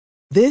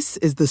This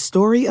is the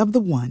story of the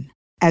one.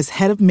 As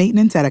head of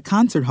maintenance at a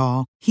concert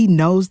hall, he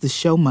knows the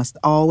show must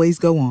always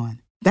go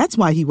on. That's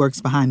why he works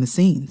behind the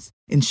scenes,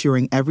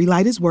 ensuring every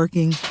light is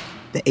working,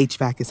 the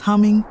HVAC is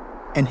humming,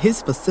 and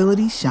his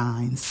facility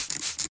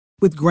shines.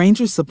 With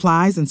Grainger's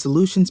supplies and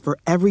solutions for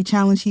every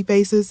challenge he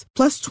faces,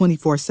 plus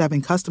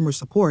 24/7 customer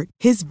support,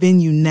 his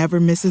venue never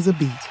misses a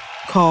beat.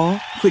 Call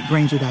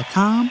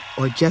quickgrainger.com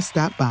or just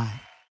stop by.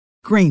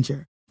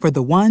 Grainger, for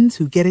the ones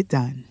who get it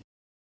done.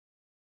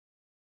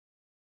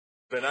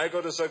 When I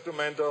go to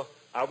Sacramento,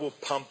 I will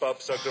pump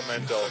up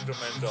Sacramento.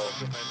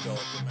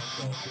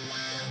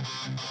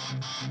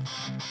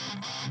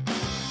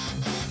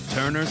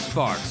 Turner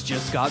Sparks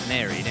just got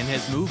married and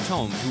has moved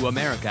home to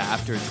America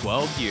after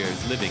 12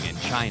 years living in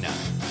China.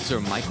 Sir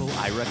Michael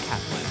Ira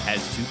Kaplan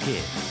has 2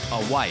 kids,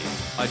 a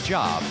wife, a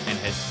job, and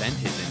has spent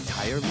his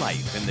entire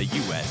life in the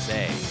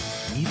USA.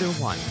 Neither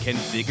one can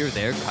figure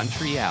their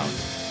country out.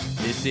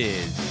 This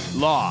is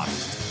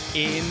Lost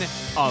in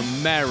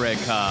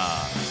America.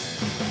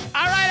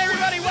 All right,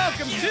 everybody,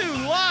 welcome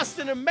to Lost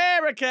in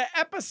America,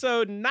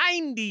 episode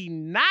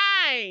 99.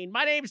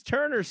 My name's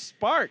Turner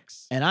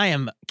Sparks. And I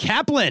am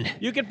Kaplan.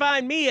 You can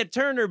find me at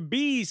Turner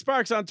B.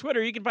 Sparks on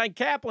Twitter. You can find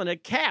Kaplan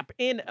at Cap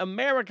in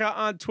America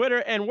on Twitter.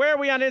 And where are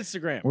we on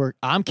Instagram?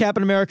 I'm Cap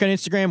in America on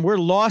Instagram. We're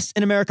Lost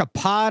in America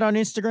Pod on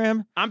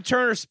Instagram. I'm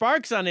Turner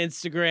Sparks on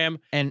Instagram.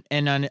 And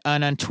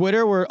on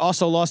Twitter, we're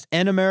also Lost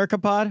in America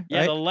Pod.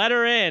 Yeah, right? the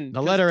letter N.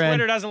 The letter N.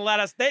 Twitter doesn't let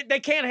us.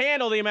 They can't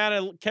handle the amount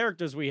of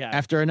characters we have.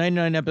 After a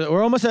 99 episode,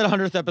 we're almost at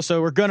 100th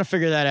episode. We're going to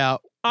figure that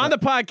out. On the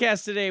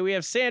podcast today, we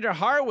have Sandra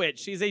Harwich.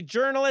 She's a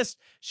journalist.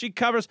 She's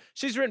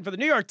written for the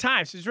New York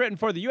Times. She's written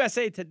for the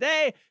USA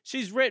Today.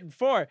 She's written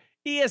for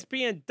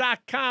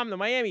ESPN.com, the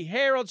Miami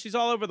Herald. She's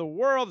all over the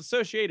world,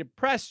 Associated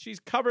Press. She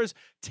covers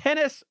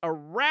tennis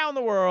around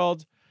the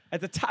world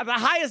at the top, the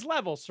highest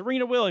level.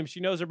 Serena Williams, she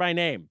knows her by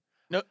name.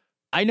 No,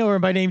 I know her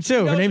by name,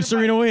 too. Her name's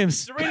Serena Williams.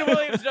 Serena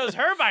Williams knows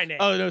her by name.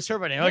 Oh, knows her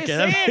by name. Okay.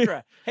 Hey,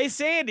 Sandra. Hey,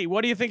 Sandy,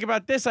 what do you think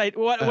about this? What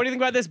do you think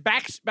about this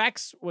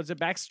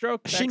backstroke?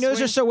 She knows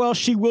her so well,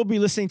 she will be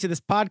listening to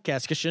this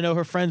podcast because she'll know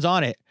her friends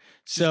on it.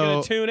 She's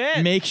gonna tune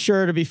in. Make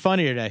sure to be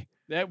funny today.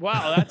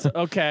 Wow, that's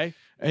okay.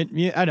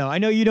 And I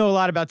know you know a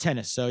lot about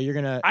tennis, so you're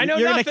gonna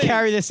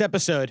carry this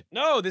episode.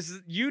 No, that's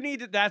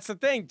the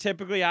thing.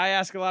 Typically, I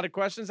ask a lot of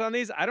questions on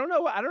these. I don't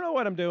know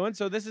what I'm doing.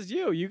 So this is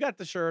you. You got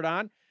the shirt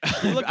on.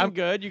 You're looking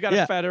good. You got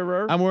a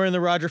Federer. I'm wearing the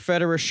Roger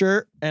Federer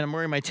shirt, and I'm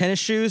wearing my tennis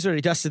shoes.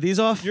 Already dusted these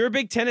off. You're a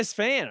big tennis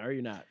fan, are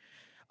you not?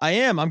 I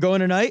am. I'm going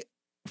tonight.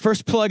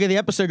 First plug of the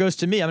episode goes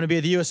to me. I'm going to be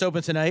at the U.S.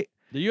 Open tonight.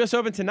 The U.S.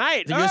 Open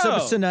tonight. The U.S.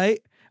 Open tonight.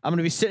 I'm going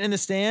to be sitting in the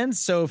stands.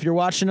 So if you're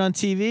watching on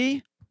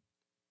TV,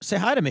 say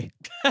hi to me.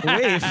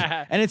 Wave.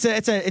 And it's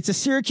a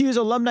Syracuse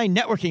alumni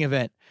networking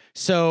event.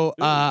 So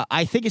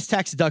I think it's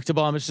tax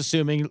deductible. I'm just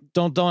assuming.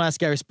 Don't ask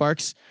Gary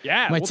Sparks.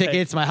 Yeah, my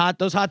tickets,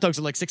 those hot dogs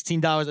are like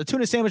 $16. A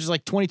tuna sandwich is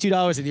like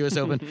 $22 at the U.S.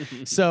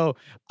 Open. So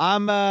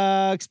I'm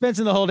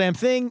expensing the whole damn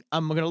thing.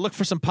 I'm gonna look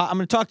for I'm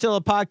gonna talk to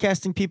the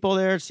podcasting people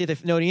there, see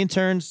if they know any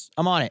interns.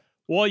 I'm on it.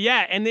 Well,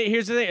 yeah, and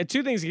here's the thing: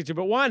 2 things to get to,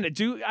 but one, we've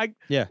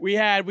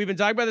been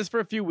talking about this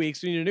for a few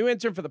weeks. We need a new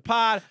intern for the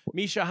pod,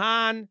 Misha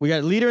Han. We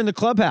got a leader in the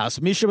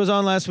clubhouse. Misha was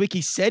on last week.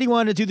 He said he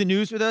wanted to do the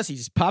news with us. He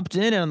just popped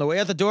in, and on the way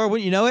out the door,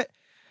 wouldn't you know it,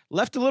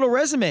 left a little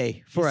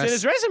resume for us. Sent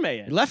his resume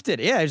in. He left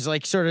it. Yeah, it's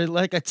like sort of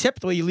like a tip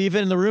the way you leave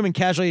it in the room and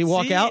casually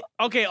walk out.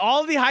 Okay,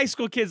 all the high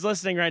school kids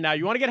listening right now,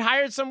 you want to get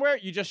hired somewhere?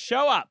 You just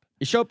show up.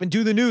 You show up and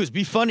do the news.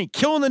 Be funny.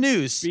 Kill on the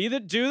news. Do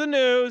the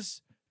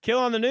news. Kill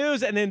on the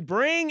news, and then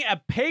bring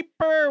a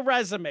paper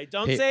resume.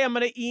 Don't say I'm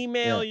going to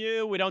email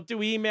you. We don't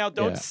do email.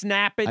 Don't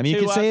snap it to us. You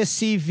can say a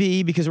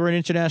CV because we're an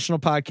international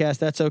podcast.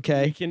 That's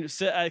okay. You can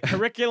say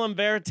curriculum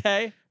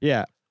vitae.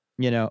 Yeah,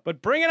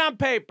 But bring it on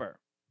paper.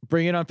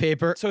 Bring it on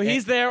paper. So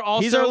he's there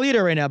also. He's our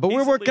leader right now, but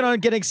we're working on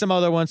getting some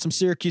other ones, some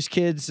Syracuse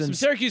kids. Some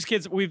Syracuse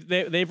kids,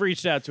 they've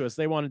reached out to us.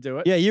 They want to do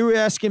it. Yeah, you were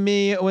asking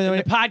me when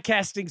the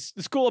podcasting,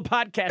 the School of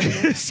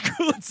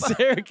Podcasting.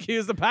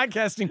 Syracuse, the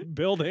podcasting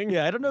building.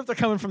 Yeah, I don't know if they're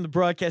coming from the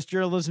broadcast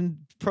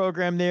journalism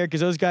program there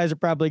because those guys are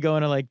probably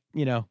going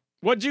to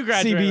What'd you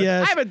graduate with?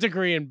 CBS. I have a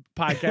degree in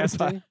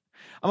podcasting.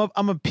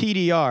 I'm a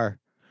PDR.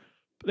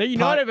 You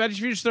know what?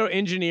 If you just throw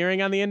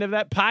engineering on the end of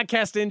that,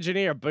 podcast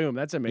engineer, boom,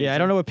 that's amazing. Yeah, I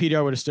don't know what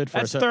PDR would have stood for.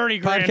 That's 30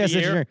 grand podcast a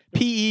year. Engineer.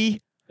 PE.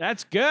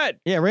 That's good.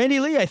 Yeah, Randy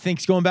Lee, I think,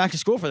 is going back to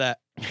school for that.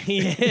 He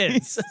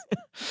is.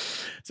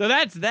 So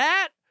that's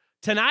that.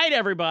 Tonight,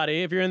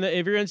 everybody, if you're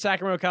in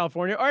Sacramento,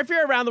 California, or if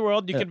you're around the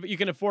world, you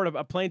can afford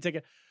a plane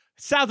ticket.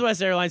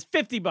 Southwest Airlines,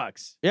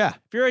 $50. Yeah.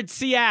 If you're in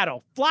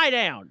Seattle, fly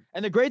down.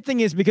 And the great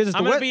thing is because it's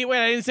I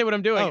didn't say what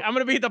I'm doing. Oh. I'm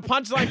going to be at the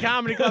Punchline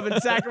Comedy Club in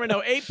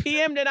Sacramento, 8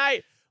 p.m.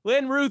 tonight.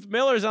 Lynn Ruth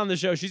Miller's on the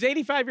show. She's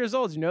 85 years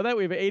old. You know that?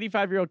 We have an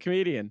 85-year-old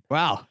comedian.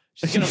 Wow.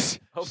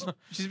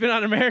 She's been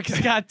on America's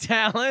Got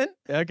Talent.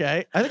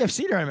 Okay. I think I've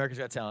seen her on America's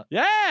Got Talent.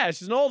 Yeah,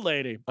 she's an old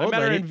lady. I Old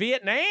met her lady? in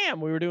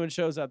Vietnam. We were doing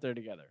shows out there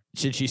together.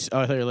 Should she? Oh,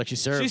 I thought you were like she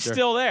served. She's her.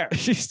 still there.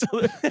 She's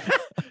still there.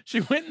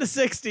 She went in the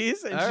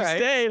 60s and All she right.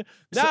 stayed.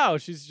 No,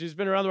 she's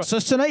been around the world. So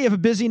tonight you have a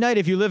busy night.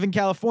 If you live in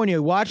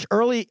California, watch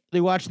early.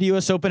 They watch the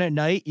U.S. Open at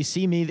night. You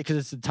see me because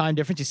it's the time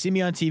difference. You see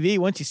me on TV.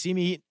 Once you see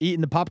me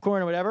eating the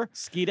popcorn or whatever,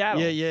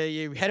 Skedaddle.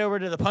 you head over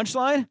to the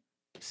Punchline.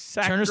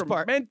 Turner's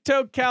Park.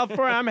 Sacramento,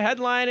 California. I'm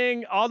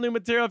headlining all new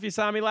material. If you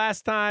saw me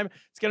last time,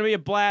 it's going to be a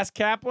blast.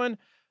 Kaplan,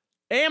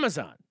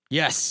 Amazon.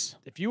 Yes.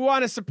 If you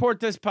want to support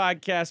this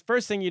podcast,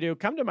 first thing you do,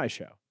 come to my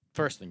show.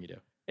 First thing you do.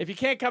 If you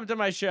can't come to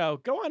my show,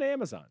 go on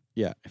Amazon.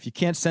 Yeah. If you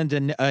can't send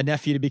a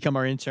nephew to become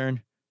our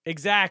intern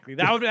Exactly.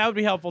 That would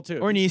be helpful too.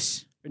 or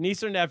niece,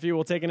 Niece or nephew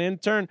will take an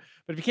intern.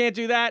 But if you can't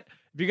do that,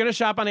 if you're going to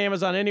shop on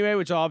Amazon anyway,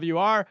 which all of you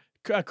are,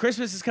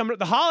 Christmas is coming up.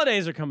 The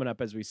holidays are coming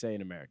up, as we say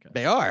in America.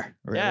 they are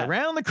Yeah.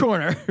 around the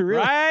corner. Really.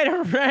 Right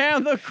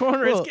around the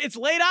corner. Well, It's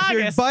late If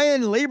you're August.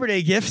 buying Labor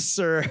Day gifts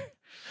or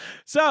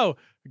So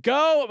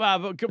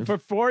go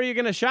before you're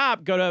going to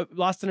shop, go to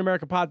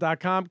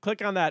lostinamericapod.com,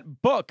 click on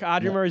that book,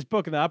 Audrey Yeah. Murray's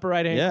book in the upper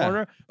right-hand Yeah.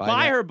 corner. Buy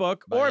Buy that. her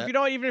book. Buy Or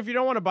that. even if you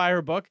don't want to buy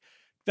her book,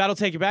 that'll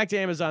take you back to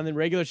Amazon, then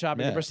regular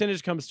shopping. Yeah. The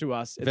percentage comes to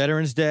us.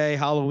 Veterans Day,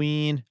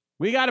 Halloween.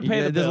 We got to pay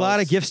the bills. There's a lot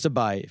of gifts to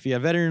buy. If you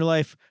have veteran in your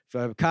life, if you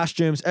have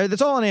costumes,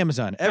 that's all on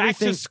Amazon. Back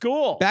Everything. to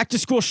school. Back to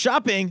school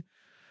shopping,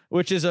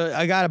 which is you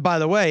got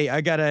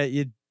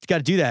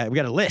to do that. We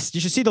got a list.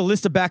 You should see the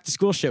list of back to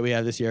school shit we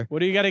have this year. What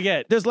do you got to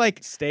get? There's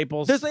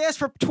Staples. they ask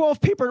for 12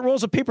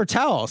 rolls of paper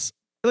towels.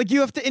 Like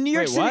you have to in New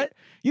York Wait, City, what?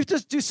 you have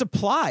to do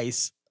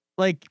supplies.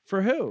 Like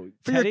For who?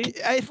 for Teddy?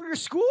 for your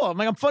school. I'm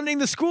like, I'm funding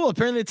the school.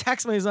 Apparently the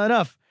tax money is not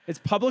enough. It's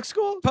public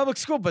school? Public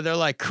school, but they're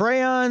like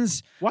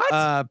crayons,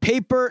 What?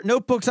 paper,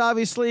 notebooks,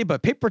 obviously,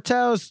 but paper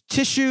towels,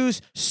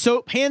 tissues,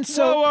 soap, hand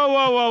soap.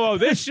 Whoa.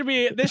 This should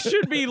be,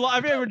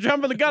 I mean, we're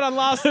jumping the gun on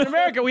Lost in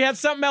America. We had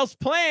something else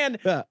planned,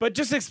 Yeah. but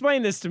just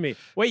explain this to me.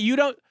 Wait,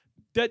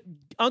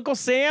 Uncle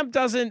Sam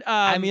doesn't,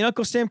 I mean,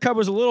 Uncle Sam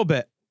covers a little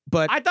bit,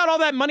 but I thought all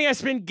that money I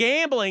spent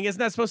gambling, isn't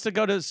that supposed to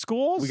go to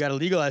schools? we got to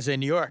legalize it in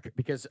New York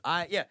because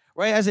right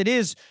as it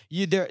is,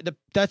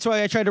 that's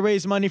why I tried to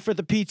raise money for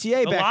the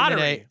PTA The back lottery. in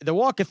the day, the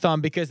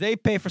walkathon, because they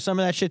pay for some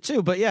of that shit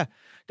too. But yeah,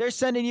 they're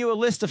sending you a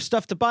list of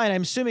stuff to buy, and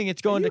I'm assuming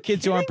it's going Are to you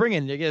kids who aren't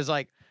bringing. It's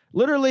like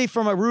literally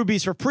from a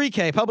Ruby's for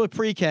pre-K, public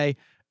pre-K.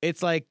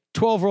 It's like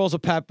 12 rolls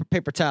of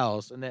paper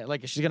towels, and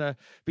like she's gonna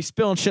be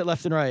spilling shit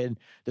left and right. And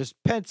there's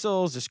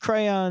pencils, there's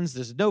crayons,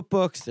 there's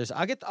notebooks.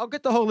 I'll get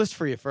the whole list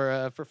for you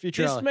for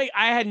future.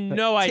 I had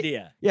no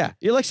idea. Yeah,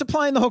 you're like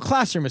supplying the whole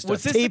classroom and stuff.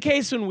 Was this the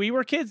case when we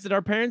were kids? Did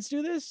our parents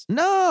do this?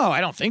 No, I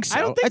don't think so.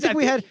 I don't think that-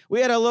 we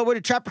had a little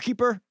Trapper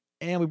Keeper,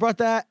 and we brought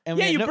that. And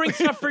we Yeah, had you no- bring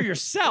stuff for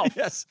yourself.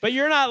 Yes. But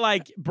you're not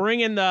like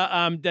bringing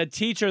the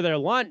teacher their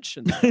lunch,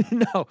 and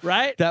No,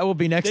 right? that will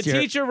be next The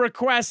year. teacher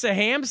requests a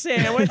ham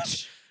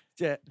sandwich.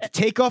 Yeah,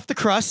 take off the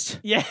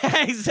crust. Yeah,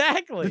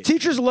 exactly. The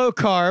teacher's low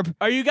carb.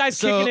 Are you guys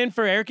So- kicking in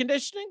for air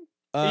conditioning?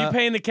 Are you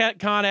paying the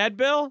Con Ed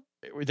bill?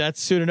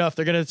 That's soon enough.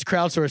 They're gonna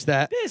crowdsource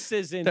that. This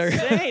is They're-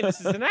 insane.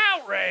 This is an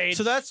outrage.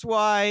 So that's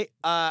why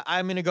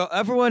I'm gonna go.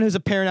 Everyone who's a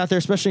parent out there,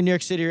 especially in New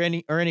York City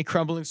or any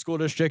crumbling school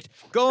district,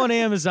 go on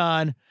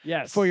Amazon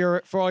yes.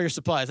 for all your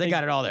supplies. They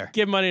got it all there.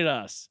 Give money to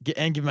us.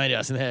 Give money to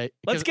us. And hey,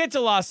 Let's get to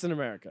Lost in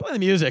America. play the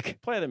music.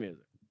 Play the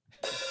music.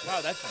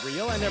 Wow, that's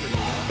real. I never knew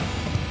that.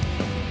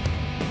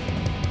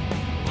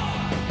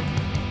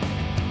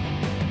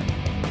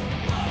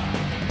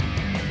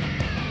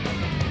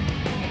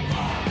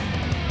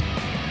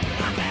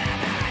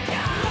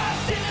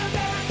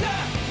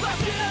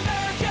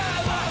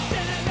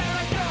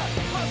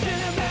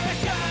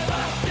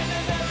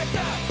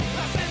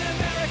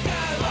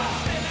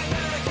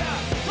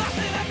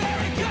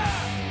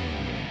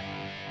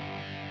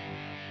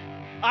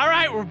 All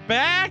right, we're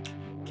back.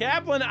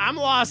 Kaplan, I'm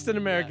lost in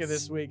America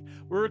this week.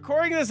 We're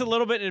recording this a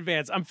little bit in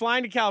advance. I'm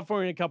flying to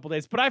California in a couple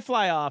days, but I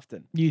fly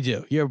often. You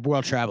do. You're a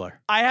world traveler.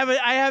 I have a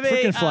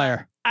Freaking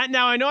flyer.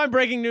 Now I know I'm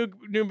breaking new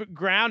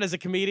ground as a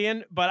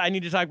comedian, but I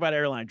need to talk about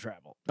airline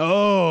travel.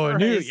 Oh,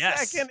 For a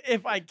second,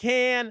 if I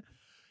can.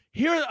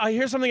 Here's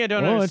something I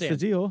don't Oh, it's understand. the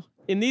deal.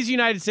 In these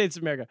United States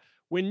of America,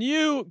 when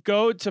you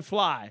go to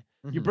fly,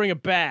 you Mhm. bring a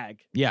bag,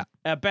 Yeah.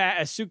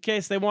 a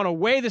suitcase. They want to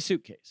weigh the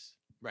suitcase.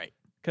 Right.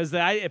 Because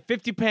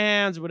 50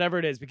 pounds, whatever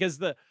it is, because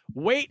the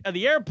weight of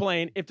the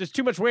airplane, if there's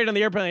too much weight on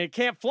the airplane, it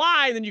can't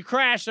fly, then you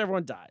crash and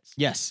everyone dies.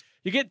 Yes.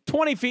 You get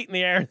 20 feet in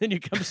the air, then you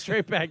come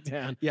straight back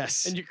down,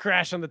 Yes. and you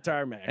crash on the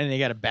tarmac. And they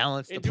got to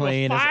balance the into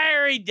plane. a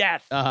fiery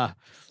death. Uh-huh.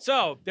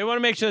 So they want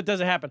to make sure that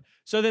doesn't happen.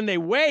 So then they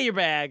weigh your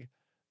bag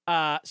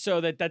so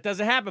that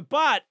doesn't happen,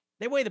 but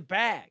they weigh the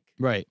bag.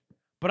 Right.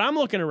 But I'm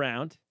looking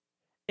around.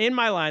 In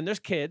my line, there's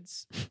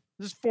kids.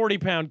 There's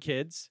 40-pound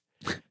kids.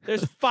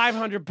 There's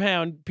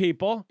 500-pound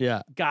people,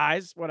 Yeah.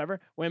 guys,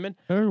 whatever, women.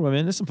 There are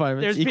women. There's some fun.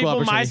 There's Equal people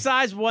my opportunity.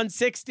 size,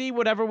 160,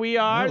 whatever we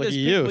are. Oh, look There's at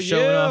you people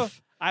showing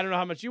off. I don't know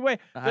how much you weigh.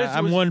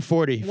 I'm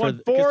 140. Because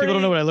 140. people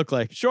don't know what I look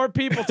like. Short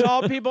people,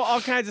 tall people,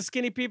 all kinds of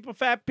skinny people,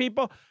 fat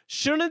people.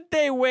 Shouldn't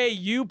they weigh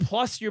you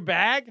plus your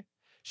bag?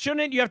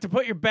 Shouldn't you have to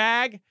put your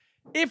bag?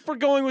 If we're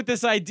going with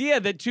this idea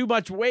that too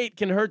much weight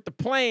can hurt the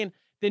plane,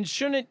 then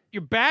shouldn't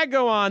your bag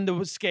go on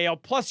the scale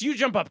plus you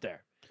jump up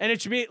there? And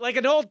it should be like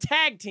an old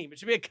tag team. It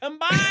should be a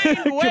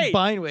combined weight.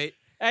 Combined weight.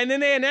 And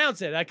then they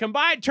announce it. A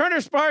combined Turner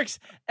Sparks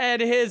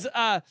and his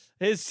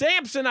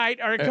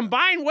Samsonite are a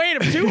combined weight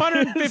of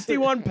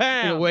 251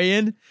 pounds. A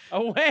weigh-in?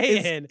 A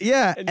weigh-in.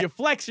 Yeah. And you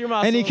flex your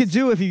muscles. And you could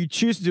do, if you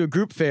choose to do a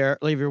group fair,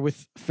 like if you're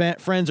with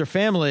friends or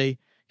family,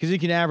 because you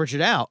can average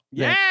it out.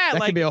 Yeah, that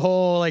like could be a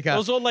whole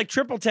those old like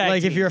triple tag.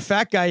 Like teams. if you're a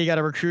fat guy, you got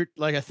to recruit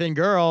like a thin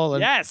girl.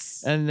 And,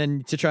 yes. And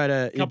then to try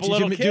to Couple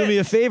do little me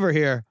a favor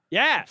here.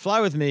 Yeah.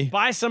 Fly with me.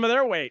 Buy some of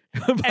their weight.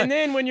 And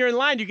then when you're in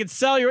line, you can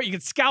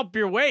scalp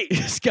your weight.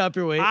 Scalp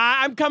your weight.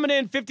 I'm coming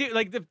in 50.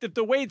 Like if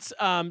the weights,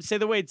 say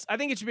the weights, I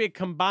think it should be a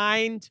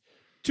combined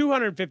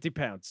 250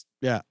 pounds.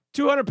 Yeah.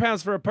 200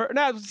 pounds for a person.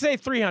 No, say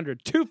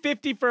 300.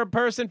 250 for a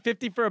person,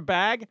 50 for a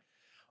bag.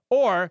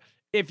 Or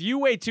if you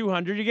weigh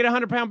 200, you get a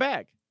 100-pound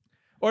bag.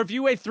 Or if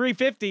you weigh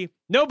 350,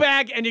 no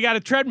bag, and you got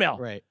a treadmill.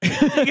 Right.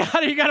 you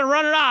got to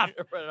run it off.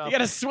 You got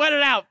to sweat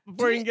it out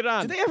before you can get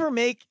on. Do they ever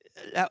make?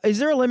 Is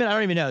there a limit? I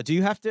don't even know. Do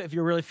you have to, if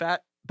you're really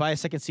fat, buy a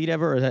second seat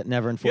ever, or is that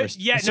never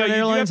enforced? Yeah, no, you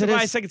do have to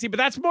buy a second seat, but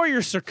that's more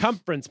your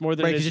circumference more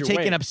than right, it is because your you're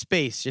taking weight. up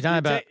space. You're not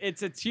about.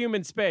 It's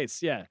human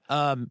space. Yeah.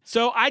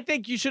 So I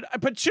think you should.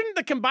 But shouldn't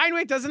the combined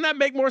weight? Doesn't that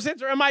make more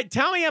sense? Or am I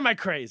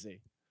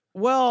crazy?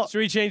 well, Should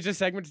we change this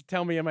segment to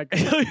tell me am I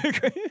crazy?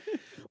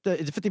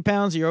 is it 50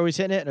 pounds? You're always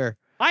hitting it, or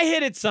I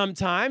hit it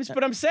sometimes,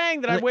 but I'm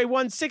saying that I weigh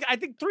 160. I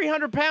think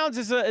 300 pounds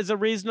is a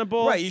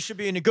reasonable. right? You should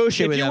be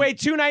negotiating. If you with them. weigh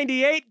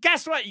 298,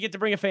 guess what? You get to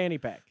bring a fanny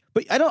pack.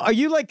 But I don't. Are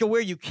you like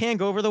where you can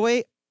go over the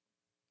weight?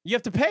 You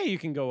have to pay. You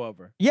can go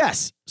over.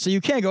 Yes. So you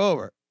can't go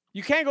over.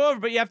 You can't go over,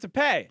 but you have to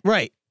pay.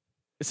 Right.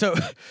 So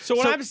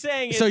what I'm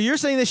saying is. So you're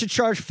saying they should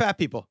charge fat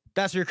people?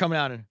 That's what you're coming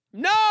out in.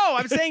 No,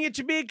 I'm saying it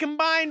should be a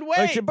combined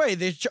weight.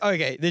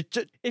 Okay.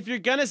 If you're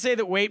gonna say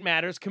that weight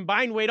matters,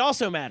 combined weight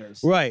also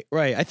matters. Right.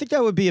 I think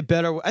that would be a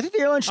better. I think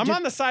the airline should. I'm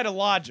on the side of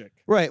logic.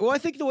 Right. Well, I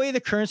think the way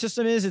the current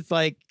system is, it's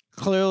like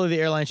clearly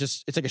the airline's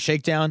it's like a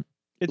shakedown.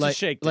 It's like, a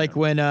shakedown. Like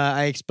when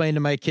I explained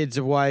to my kids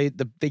of why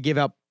they give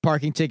out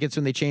parking tickets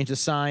when they change the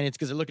sign. It's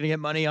because they're looking to get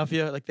money off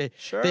you. Like they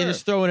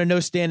just throw in a no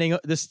standing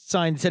this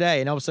sign today,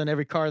 and all of a sudden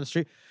every car in the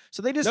street.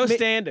 So they just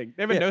standing.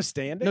 They have a no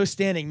standing. No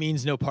standing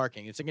means no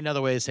parking. It's like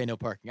another way to say no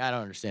parking. I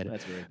don't understand it.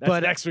 That's weird.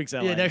 That's next week's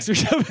LA. Yeah, next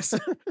week's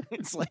episode.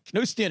 It's like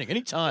no standing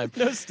anytime.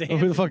 No standing.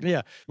 Who the fuck?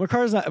 Yeah, my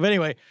car's not. But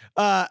anyway,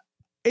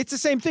 it's the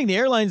same thing. The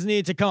airlines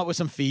needed to come up with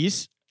some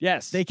fees.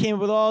 Yes. They came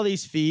up with all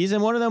these fees,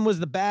 and one of them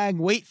was the bag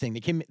weight thing.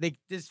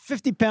 This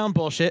 50-pound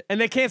bullshit. And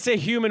they can't say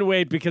human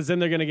weight because then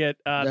they're going to get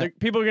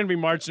people are going to be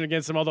marching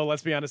against them. Although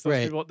let's be honest,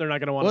 those people they're not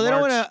going to want to. Well, they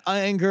march. don't want to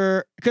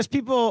anger because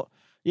people.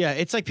 Yeah,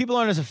 it's like people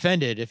aren't as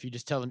offended if you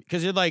just tell them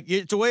because you're like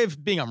it's a way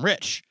of being I'm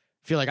rich.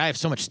 I feel like I have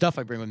so much stuff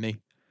I bring with me.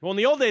 Well, in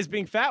the old days,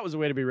 being fat was a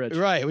way to be rich.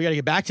 Right, we got to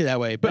get back to that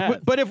way.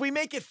 But if we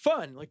make it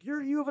fun, like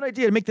you have an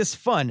idea to make this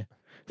fun.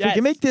 If we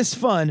can make this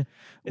fun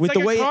it's with like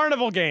the way a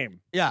carnival game.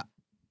 Yeah.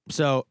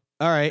 So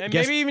all right, and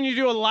maybe even you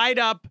do a light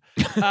up,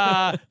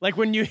 like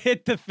when you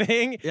hit the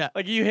thing. Yeah.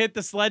 Like you hit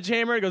the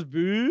sledgehammer, it goes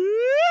boop.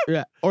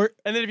 Yeah. And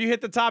then if you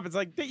hit the top, it's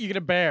like you get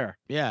a bear.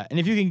 Yeah. And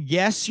if you can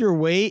guess your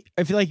weight,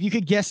 I feel like you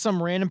could guess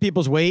some random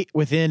people's weight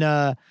within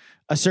a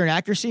certain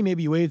accuracy.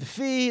 Maybe you waive the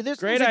fee. There's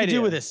great things idea. To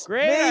do with this.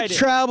 Great Make idea.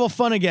 travel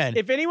fun again.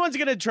 If anyone's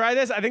gonna try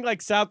this, I think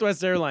like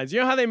Southwest Airlines.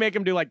 You know how they make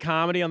them do like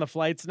comedy on the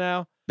flights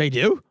now? They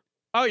do?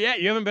 Oh yeah,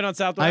 you haven't been on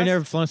Southwest? I've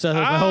never flown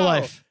Southwest my whole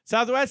life.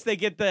 Southwest, they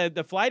get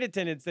the flight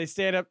attendants. They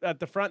stand up at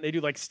the front. They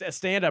do like a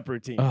stand-up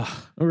routine.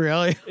 Oh,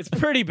 really? It's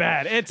pretty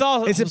bad. It's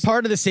all. Is it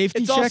part of the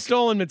safety It's check? all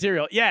stolen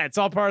material. Yeah, it's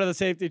all part of the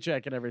safety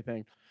check and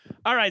everything.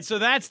 All right, so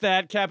that's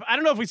that, Cap. I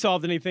don't know if we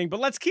solved anything, but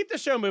let's keep the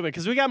show moving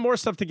because we got more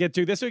stuff to get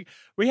to this week.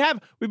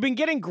 We've been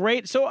getting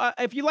great. So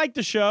if you like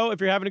the show,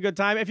 if you're having a good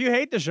time, if you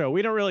hate the show,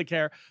 we don't really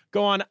care.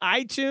 Go on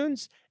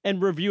iTunes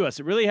and review us.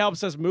 It really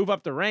helps us move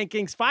up the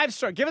rankings.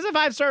 5-star. Give us a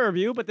 5-star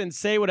review, but then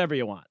say whatever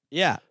you want.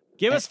 Yeah.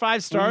 Give us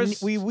 5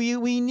 stars.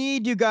 We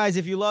need you guys,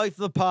 if you like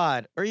the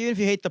pod, or even if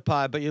you hate the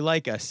pod, but you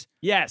like us,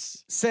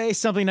 Yes. say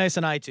something nice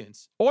on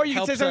iTunes. Or you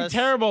can say Helps something us.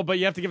 terrible, but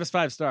you have to give us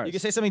 5 stars. You can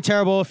say something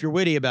terrible if you're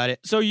witty about it.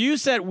 So you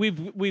said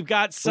we've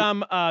got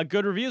some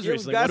good reviews Yeah,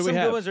 recently. we've got What do we some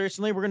have? good ones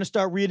recently. We're going to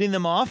start reading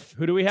them off.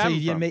 Who do we have?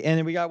 them from? And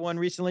then we got one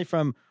recently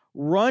from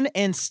Run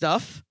and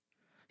Stuff.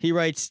 He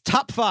writes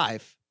top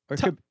 5. Or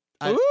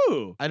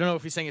Ooh. I don't know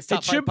if he's saying it's top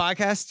It should- 5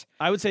 podcast.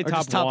 I would say Or top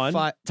just top 1.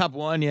 5. Top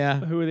 1, yeah.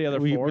 Who are the other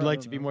We 4? would I like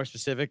don't to be know. more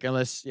specific,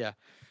 unless, yeah.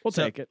 We'll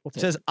So- take it. We'll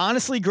take Says,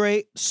 honestly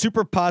great,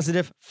 super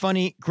positive,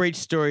 funny, great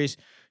stories.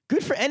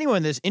 Good for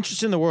anyone that's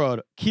interested in the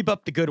world. Keep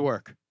up the good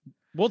work.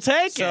 We'll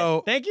take So,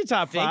 it. Thank you,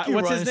 top 5. Thank you,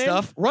 What's Run his and name?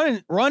 Stuff.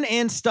 Run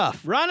and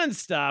Stuff. Running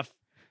stuff.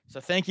 So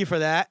thank you for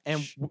that.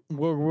 And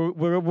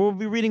we'll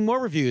be reading more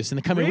reviews in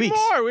the coming weeks.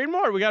 Read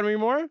more. We got to read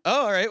more?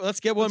 Oh, all right. Well, let's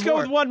get one Let's more.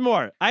 go with one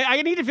more.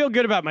 I need to feel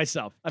good about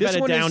myself. I've had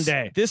a down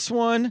day. This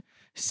one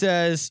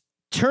says,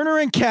 Turner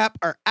and Cap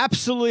are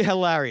absolutely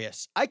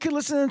hilarious. I could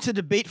listen to them to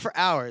debate for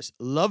hours.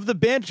 Love the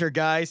banter,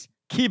 guys.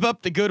 Keep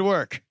up the good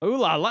work. Ooh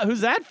la la.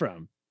 Who's that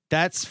from?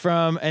 That's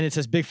from, and it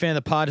says big fan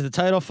of the pod is the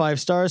title, 5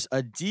 stars.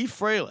 A D.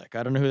 Freilich.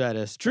 I don't know who that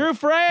is. Drew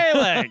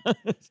Freilich.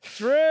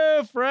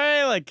 Drew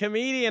Freilich,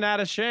 comedian out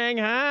of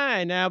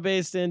Shanghai, now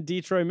based in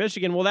Detroit,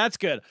 Michigan. Well, that's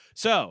good.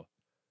 So,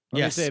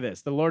 let me say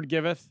this. The Lord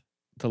giveth.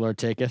 The Lord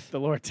taketh. The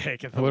Lord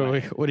taketh. What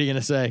away. are you going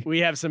to say? We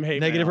have some hate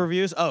Negative mail.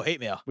 reviews? Oh,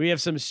 hate mail. We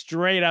have some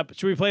straight up.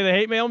 Should we play the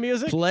hate mail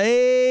music?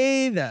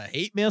 Play the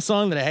hate mail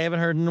song that I haven't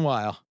heard in a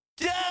while.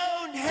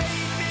 Don't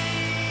hate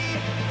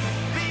me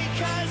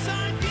because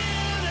I'm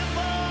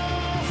beautiful.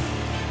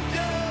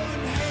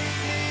 Don't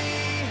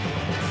hate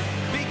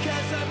me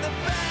because I'm the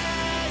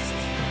best.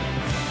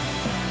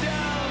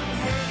 Don't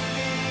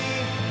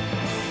hate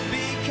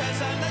me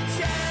because I'm the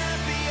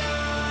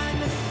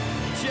champion.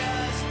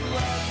 Just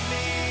love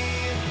me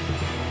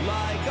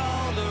like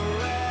all the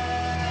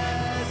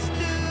rest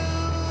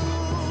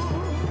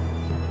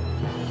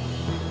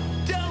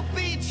do. Don't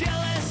be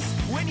jealous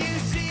when you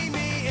see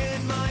me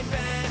in my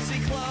fancy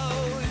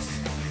clothes.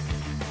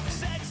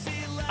 Sexy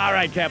All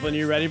right, Kaplan,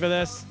 you ready for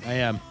this? I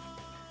am.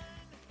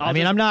 I'll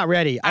I'm not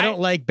ready. I don't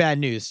like bad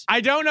news.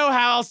 I don't know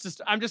how else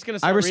to. I'm just gonna. I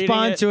Start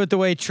respond reading to it the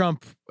way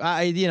Trump.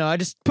 I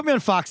just put me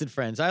on Fox and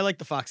Friends. I like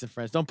the Fox and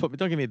Friends. Don't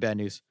give me bad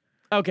news.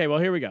 Okay, well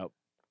here we go.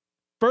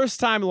 First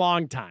time,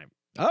 long time.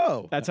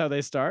 Oh, That's how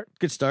they start.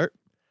 good start.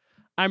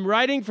 I'm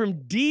writing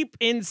from deep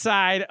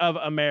inside of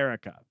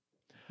America,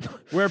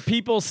 where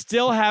people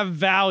still have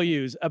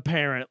values.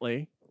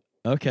 Apparently,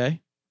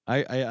 Okay.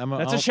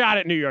 that's a shot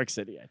at New York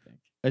City. I think.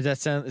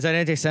 Is that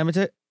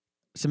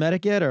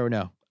anti-Semitic yet or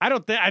no? I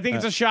don't think. I think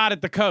it's a shot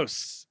at the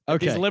coasts. At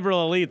Okay. These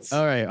liberal elites.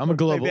 All right. I'm a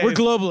global. They- We're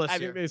globalists I here.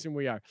 think they assume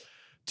we are.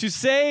 To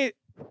say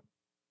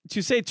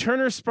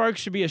Turner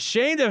Sparks should be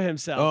ashamed of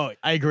himself Oh,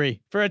 I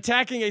agree. for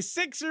attacking a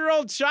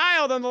 6-year-old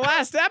child on the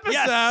last episode.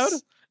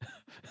 Yes.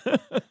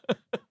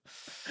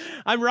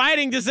 I'm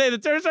writing to say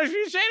that Turner Sparks should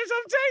be ashamed of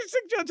himself for attacking a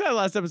 6-year-old child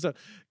last episode.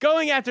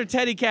 Going after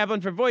Teddy Kaplan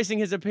for voicing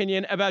his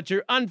opinion about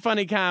your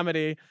unfunny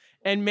comedy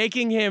and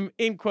making him,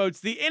 in quotes,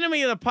 the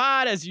enemy of the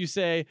pod, as you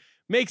say,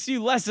 makes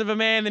you less of a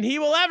man than he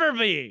will ever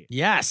be.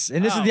 Yes,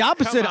 and this Oh, is the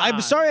opposite. come on.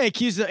 I'm sorry I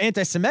accused of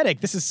anti-Semitic.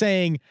 This is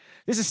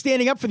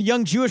standing up for the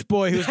young Jewish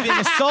boy who's being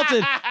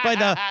assaulted by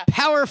the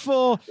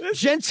powerful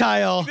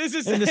Gentile. This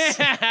is in this-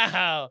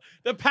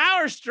 the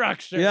power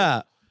structure.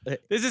 yeah.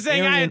 This is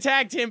saying I Alien-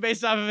 attacked him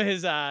based off of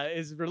his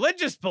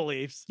religious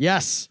beliefs,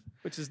 Yes,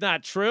 which is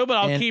not true, but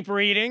I'll And- keep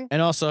reading.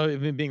 and also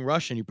being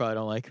Russian, you probably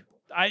don't like.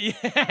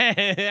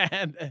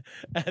 Add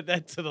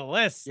that to the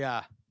list.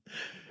 Yeah.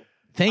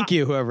 Thank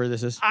you, whoever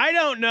this is. I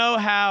don't know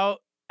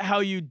how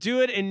you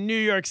do it in New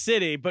York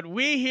City, but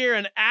we here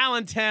in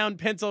Allentown,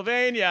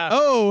 Pennsylvania,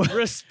 Oh,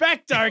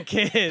 respect our is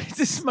kids.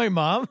 this my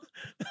mom?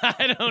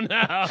 I don't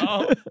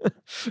know.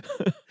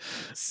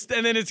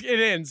 And then it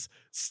ends.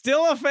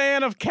 Still a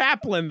fan of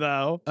Kaplan,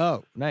 though.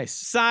 Oh, nice.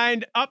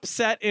 Signed,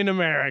 upset in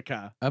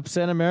America.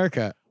 Upset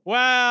America.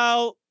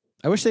 Well,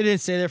 I wish they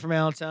didn't say they're from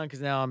Allentown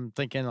because now I'm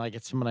thinking like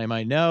it's someone I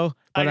might know.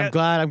 But I I'm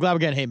glad we're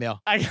getting hate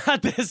mail. I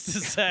got this to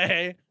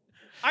say.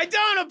 I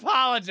don't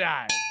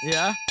apologize.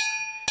 Yeah.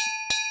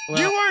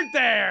 You weren't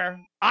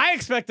there. I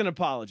expect an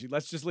apology.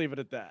 Let's just leave it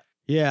at that.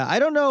 Yeah. I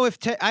don't know if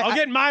I'll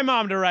get my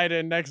mom to write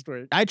in next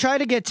week. I tried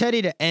to get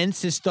Teddy to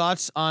ends his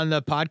thoughts on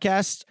the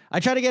podcast. I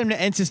tried to get him to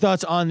ends his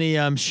thoughts on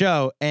the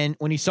show, and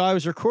when he saw I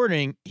was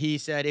recording, he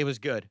said it was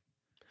good.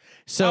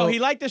 So He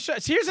liked the show.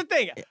 So here's the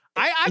thing.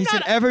 he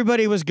said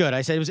everybody was good.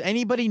 I said, was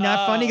anybody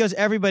not funny? He goes,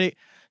 everybody.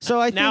 So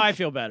I think, now I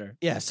feel better.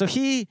 yeah. So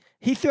he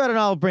threw out an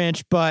olive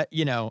branch, but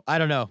I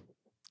don't know.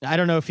 I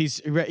don't know if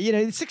he's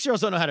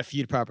 6-year-olds don't know how to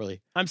feud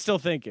properly. I'm still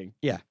thinking.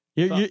 Yeah.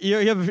 You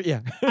have,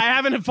 yeah. I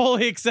haven't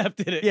fully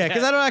accepted it. Yeah, yet.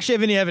 because I don't actually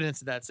have any evidence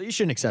of that, so you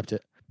shouldn't accept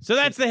it. So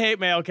that's the hate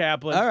mail,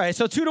 Kaplan. All right,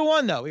 so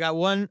 2-1 though. We got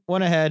one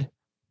ahead.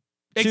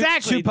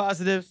 Exactly. Two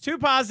positives. 2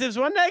 positives,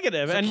 1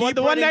 negative, So and keep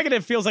the one running-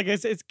 negative feels like it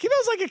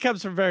feels like it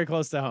comes from very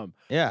close to home.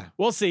 Yeah.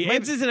 We'll see.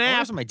 Maybe- It's an oh, it app.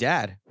 was my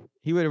dad.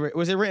 He would have.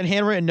 Was it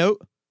handwritten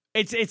note?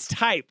 It's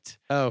typed,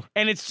 Oh.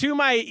 and it's to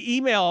my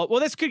email.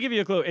 Well, this could give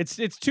you a clue. It's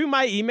to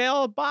my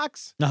email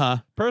box,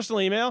 personal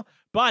email,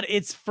 but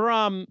it's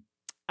from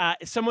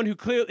someone who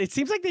clearly. It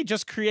seems like they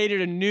just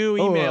created a new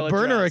email a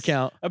burner address.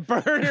 account. A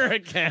burner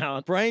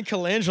account. Brian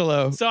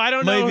Colangelo. So I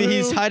don't know. Maybe who,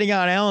 he's hiding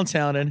out in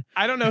Allentown, and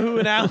I don't know who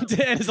in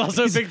Allentown is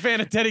also a big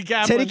fan of Teddy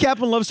Kaplan. Teddy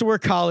Kaplan loves to wear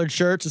collared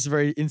shirts. It's a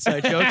very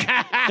inside joke.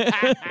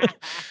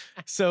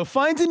 So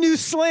find a new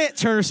slant,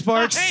 Turner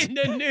Sparks. Find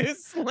a new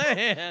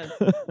slant.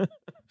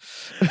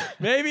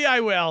 Maybe I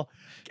will.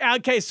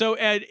 Okay, so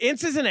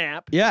Inst is an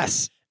app,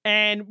 Yes.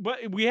 and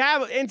we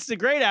have Inst is a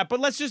great app,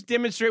 but let's just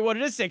demonstrate what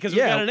it is because we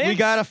got an Inst. we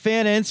got a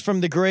fan Inst from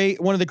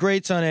one of the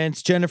greats on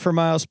Inst, Jennifer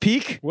Miles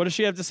Peak. What does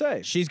she have to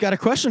say? She's got a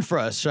question for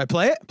us. Should I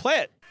play it? Play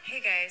it. Hey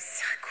guys,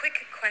 quick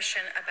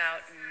question about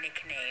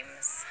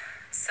nicknames.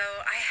 So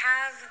I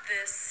have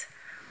this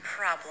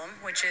problem,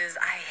 which is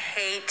I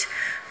hate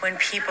when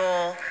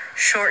people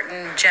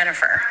shorten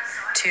Jennifer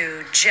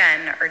to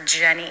Jen or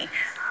Jenny.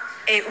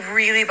 It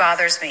really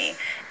bothers me.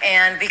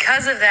 And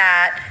because of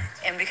that,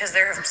 and because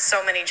there are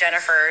so many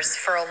Jennifers,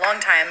 for a long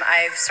time,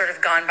 I've sort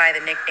of gone by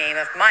the nickname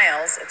of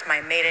Miles. It's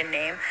my maiden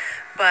name,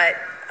 but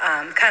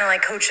kind of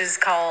like coaches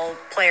call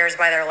players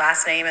by their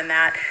last name and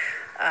that.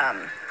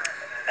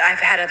 I've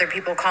had other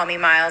people call me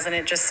Miles and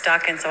it just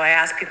stuck. And so I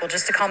asked people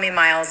just to call me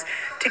Miles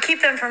to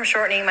keep them from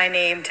shortening my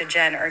name to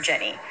Jen or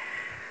Jenny.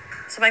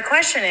 So my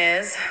question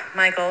is,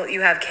 Michael,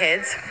 you have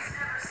kids,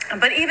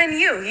 but even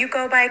you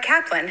go by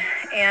Kaplan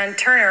and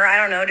Turner. I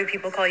don't know. Do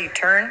people call you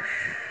Turn?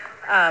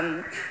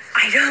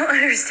 I don't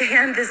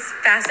understand this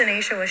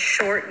fascination with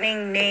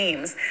shortening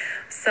names.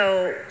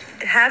 So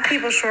have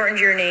people shortened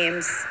your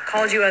names,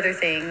 called you other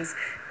things.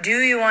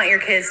 Do you want your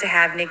kids to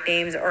have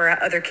nicknames or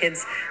other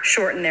kids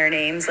shorten their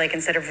names? Like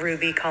instead of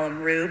Ruby, call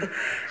them Rube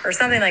or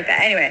something like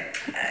that. Anyway,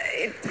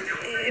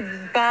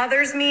 it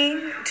bothers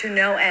me to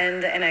no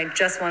end. And I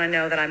just want to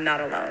know that I'm not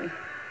alone.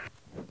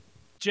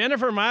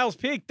 Jennifer Miles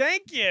Peak,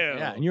 thank you.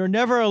 Yeah, and you're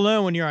never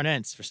alone when you're on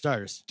Ents, for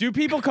starters. Do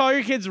people call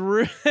your kids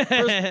Rube?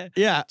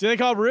 Yeah. Do they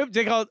call Rube?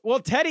 Well,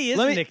 Teddy is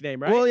a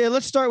nickname, right? Well, yeah,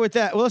 let's start with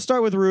that. Well, let's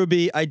start with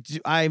Ruby. I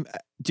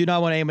do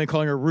not want anyone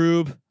calling her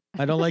Rube.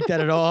 I don't like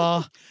that at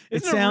all.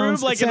 Isn't a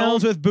Rube like it sounds an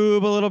old, with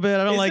boob a little bit.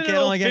 I don't like it. I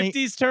don't like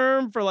 50s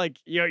term for like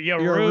you're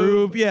Rube.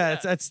 Rube. Yeah,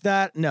 that's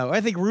that. No, I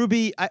think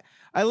Ruby.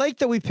 I like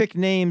that we pick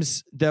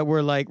names that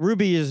were like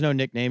Ruby is no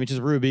nickname. It's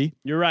just Ruby.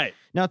 You're right.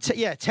 Now,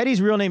 Teddy's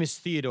real name is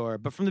Theodore,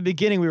 but from the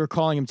beginning we were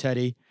calling him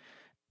Teddy,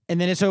 and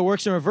then so it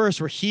works in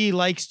reverse where he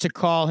likes to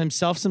call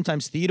himself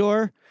sometimes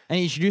Theodore, and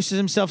he introduces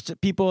himself to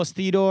people as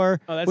Theodore,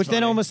 which funny.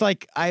 then almost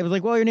like I was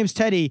like, well, your name's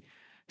Teddy,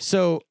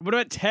 so what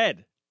about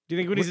Ted? Do you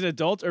think when he's an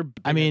adult or?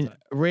 I mean,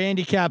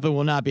 Randy Kaplan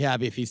will not be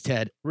happy if he's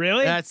Ted.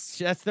 Really? That's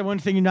the one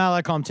thing you're not allowed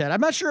to call him Ted. I'm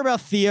not sure about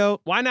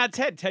Theo. Why not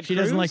Ted? Ted She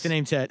Cruz? doesn't like the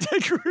name Ted.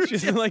 Ted Cruz. She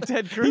doesn't like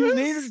Ted He Cruz? was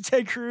named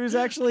Ted Cruz,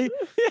 actually.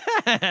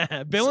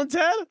 Yeah. Bill and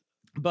Ted?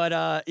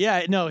 But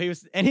yeah, no, he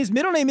was, and his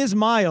middle name is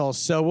Miles,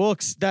 so we'll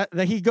that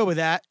he could go with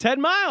that. Ted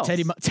Miles.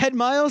 Ted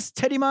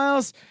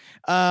Miles.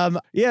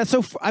 Yeah.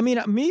 So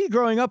me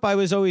growing up, I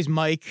was always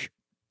Mike.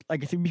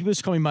 Like I think people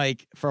just call me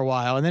Mike for a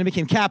while, and then it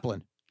became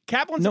Kaplan.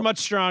 Kaplan's a much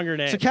stronger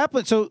name. So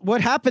Kaplan. So what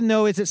happened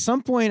though is at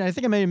some point, I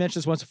think I may have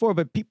mentioned this once before,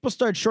 but people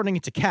started shortening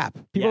it to Cap.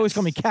 People always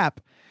call me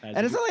Cap,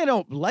 and it's not like I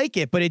don't like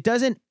it, but it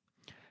doesn't.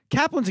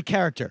 Kaplan's a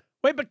character.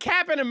 Wait, but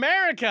Cap in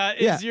America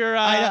is your.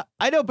 I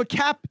know, but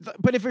Cap.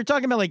 But if you're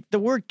talking about like the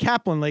word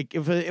Kaplan, like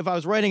if I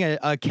was writing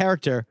a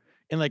character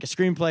in like a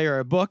screenplay or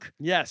a book,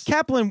 yes,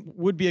 Kaplan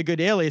would be a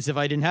good alias if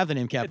I didn't have the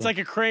name Kaplan. It's like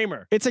a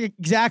Kramer. It's like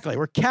exactly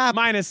where Cap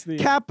minus the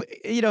Cap.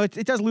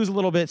 It does lose a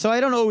little bit, so I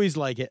don't always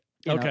like it.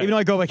 Okay, even though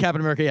I go by Captain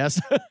America,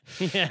 yes.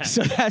 Yeah.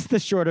 So that's the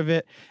short of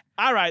it.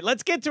 All right,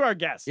 let's get to our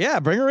guest.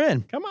 Yeah, bring her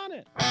in. Come on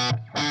in.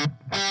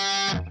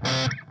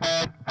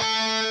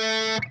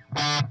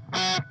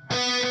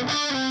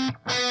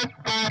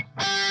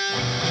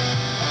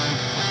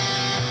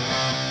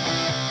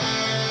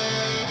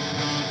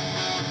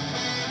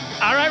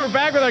 All right, we're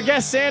back with our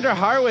guest, Sandra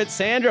Harwitz.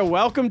 Sandra,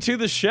 welcome to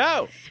the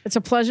show. It's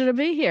a pleasure to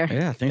be here.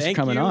 Yeah, thanks Thank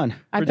for coming you. on.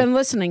 I've been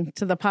listening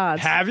to the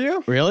pods. Have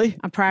you? Really?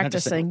 I'm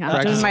practicing. I'm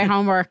Practicing. doing my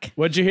homework.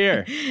 What'd you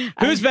hear?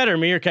 Who's better,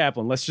 me or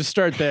Kaplan? Let's just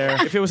start there.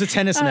 If it was a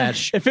tennis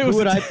match, if it was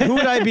who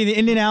would I be? The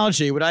Indian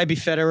analogy, would I be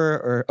Federer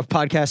or of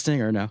podcasting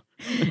or no?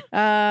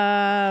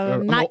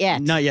 Not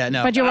yet. Not yet.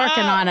 No, But you're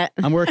working on it.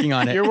 I'm working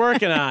on it. You're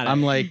working on it.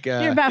 I'm like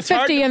You're about It's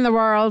hard 50 in the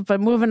world, but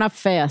moving up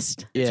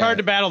fast. yeah. It's hard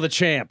to battle the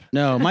champ.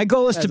 No, my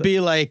goal is to be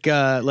like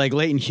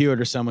Leighton Hewitt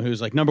or someone who's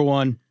like number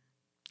one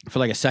for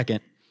like a second,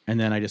 and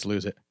then I just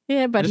lose it.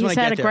 Yeah, but just he's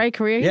wanna had get a there. great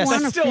career. He Yes.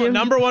 won That's a still few.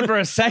 number one for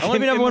a second. I want to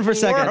be number in one for a the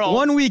second. world.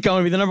 1 week, I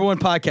want to be the number one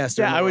podcaster.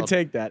 in Yeah, the I would world.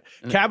 take that.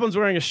 Kaplan's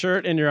wearing a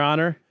shirt in your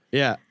honor.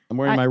 Yeah, I'm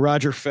wearing my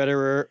Roger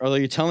Federer. Although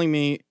you told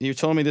me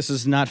this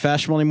is not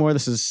fashionable anymore.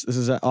 This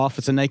is off.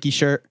 It's a Nike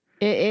shirt.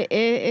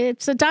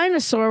 It's a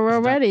dinosaur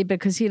already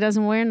because he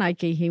doesn't wear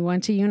Nike. He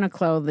went to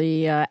Uniqlo,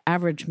 the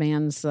average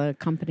man's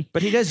company.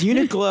 But he does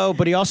Uniqlo,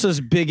 but he also is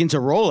big into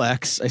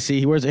Rolex. I see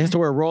he has to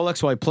wear a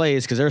Rolex while he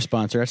plays because they're a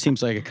sponsor. That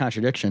seems like a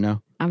contradiction,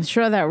 no? I'm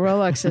sure that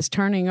Rolex is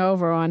turning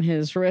over on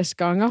his wrist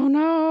going, oh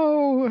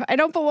no, I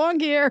don't belong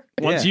here.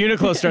 Once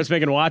Uniqlo starts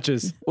making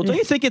watches. Well, don't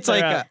you think it's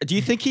They're like, do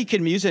you think he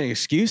could use an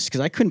excuse? Because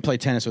I couldn't play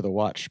tennis with a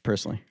watch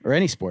personally, or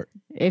any sport.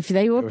 If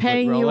they were like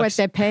paying you what Rolex.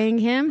 they're paying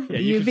him, you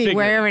you'd could be figure it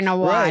wearing a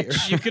watch.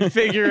 Right. You can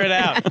figure it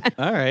out.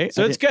 All right.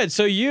 So it's good.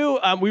 So you,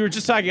 we were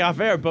just talking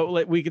off air,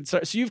 but we could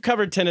start. So you've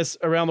covered tennis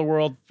around the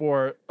world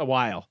for a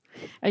while.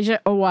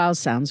 A while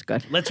sounds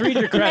good. Let's read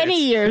your credits.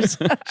 Many years.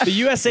 The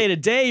USA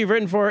Today, you've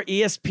written for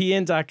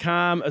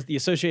ESPN.com, the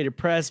Associated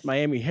Press,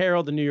 Miami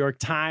Herald, the New York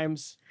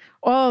Times.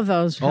 All of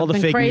those All have the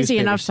been fake crazy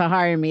enough newspapers. to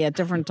hire me at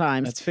different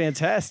times. That's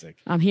fantastic.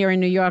 I'm here in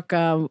New York.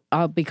 I'll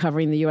be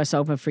covering the U.S.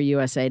 Open for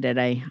USA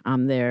Today.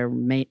 I'm their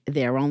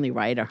only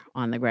writer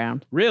on the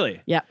ground.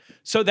 Really? Yep.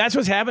 So that's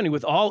what's happening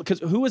with all, because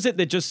who was it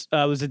that just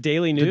was it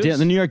Daily News?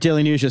 The New York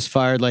Daily News just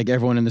fired like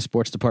everyone in the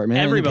sports department.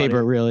 And in Everybody. the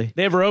paper, really.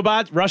 They have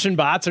robots, Russian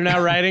bots are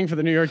now writing for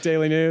the New York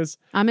Daily News.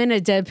 I'm in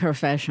a dead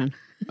profession.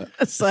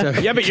 So,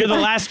 Yeah, but you're the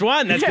last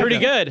one. That's pretty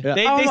good. Yeah.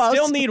 They Almost.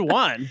 still need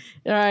one.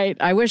 right.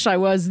 I wish I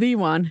was the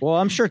one. Well,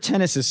 I'm sure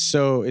tennis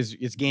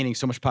is gaining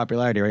so much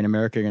popularity right in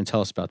America. You're going to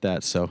tell us about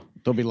that. So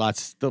there'll be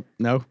lots.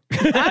 No.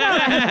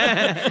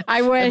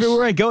 I wish.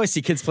 Everywhere I go, I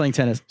see kids playing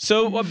tennis.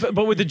 So,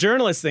 but with the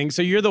journalist thing,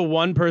 so you're the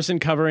one person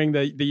covering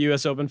the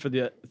U.S. Open for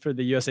the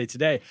USA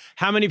Today.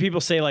 How many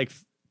people say like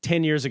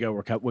 10 years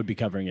ago would be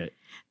covering it?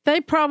 They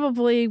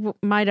probably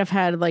might have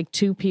had like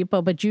 2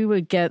 people, but you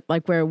would get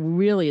like where it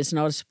really is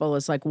noticeable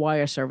is like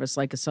wire service,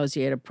 like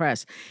Associated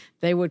Press.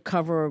 They would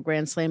cover a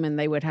Grand Slam and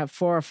they would have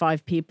 4 or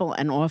 5 people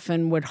and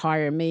often would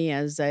hire me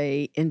as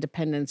a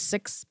independent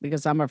 6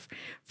 because I'm a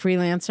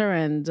freelancer.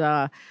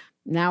 And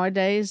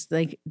nowadays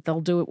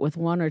they'll do it with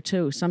 1 or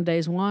 2. Some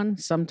days 1,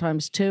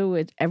 sometimes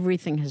 2.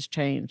 Everything has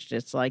changed.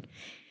 It's like,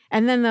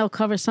 and then they'll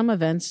cover some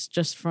events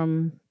just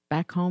from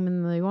back home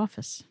in the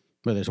office.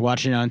 Whether it's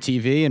watching it on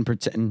TV and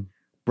pretending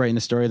writing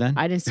the story then.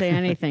 I didn't say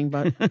anything,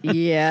 but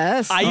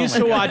yes. I used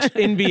to watch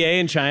NBA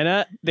in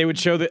China. They would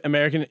show the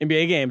American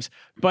NBA games,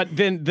 but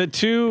then the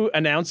 2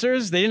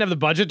 announcers, they didn't have the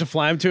budget to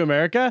fly them to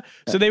America,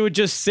 so they would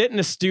just sit in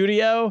a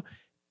studio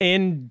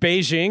in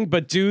Beijing,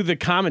 but do the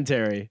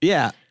commentary.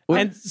 Yeah.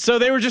 And so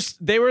they were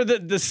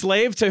the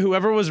slave to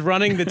whoever was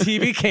running the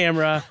TV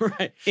camera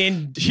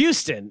in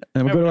Houston.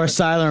 And we'll go to our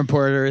silent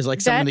reporter is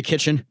like someone in the That-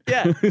 kitchen.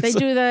 Yeah. They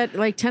do that,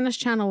 like Tennis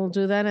Channel will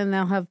do that, and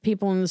they'll have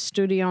people in the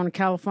studio in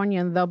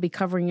California, and they'll be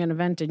covering an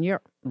event in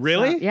Europe.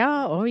 Really?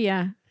 Yeah, oh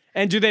yeah.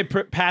 And do they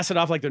pass it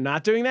off like they're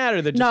not doing that,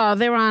 or they're just No,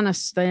 they're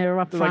honest. They're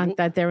upfront like,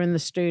 that they're in the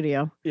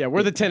studio. yeah,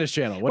 we're the tennis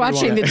channel. What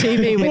Watching do you the want?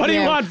 TV with What do you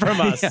you. want from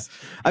us?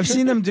 I've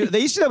seen them do. They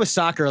used to do that with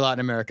soccer a lot in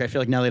America. I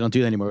feel like now they don't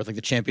do that anymore with like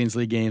the Champions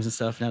League games and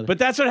stuff. Now, But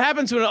that's what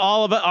happens when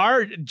all of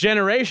our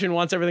generation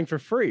wants everything for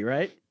free,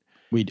 right?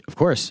 of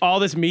course. All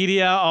this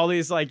media, all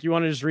these like you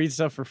want to just read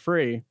stuff for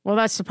free. Well,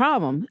 that's the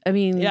problem. I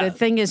mean, Yeah. the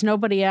thing is,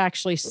 nobody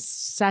actually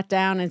sat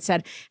down and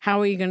said,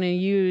 how are you going to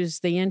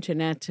use the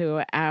internet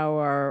to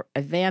our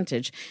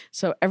advantage?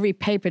 So every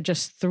paper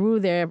just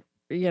threw their,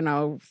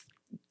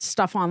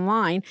 stuff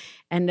online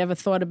and never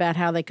thought about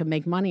how they could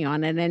make money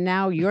on it. And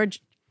now your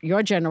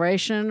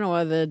generation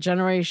or the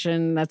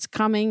generation that's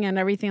coming and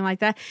everything like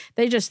that,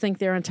 they just think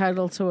they're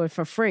entitled to it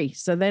for free.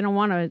 So they don't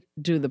want to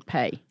do the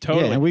pay.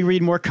 Totally. Yeah, and we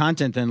read more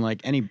content than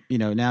like any,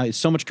 now it's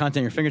so much content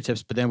at your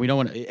fingertips, but then we don't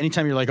want to,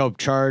 anytime you're like, oh,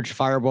 charge,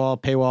 firewall,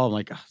 paywall, I'm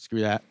like, oh,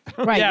 screw that.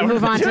 Right. Yeah,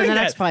 move we're on to the doing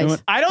next that.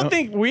 place. I don't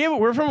think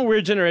we're from a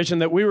weird generation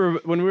that when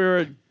we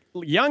were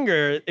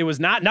younger, it was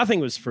nothing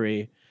was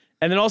free.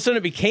 And then all of a sudden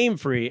it became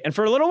free. And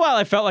for a little while,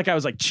 I felt like I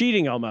was like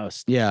cheating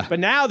almost. Yeah. But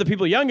now the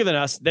people younger than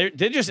us, they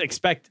just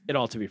expect it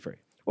all to be free.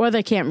 Or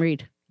they can't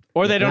read.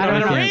 Or they don't know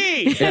how to Yeah.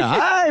 read. Yeah,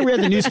 I read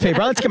the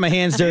newspaper. Let's get my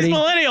hands These dirty.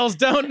 millennials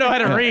don't know how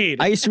to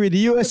read. I used to read the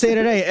USA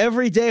Today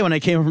every day when I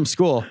came home from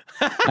school.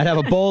 I'd have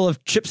a bowl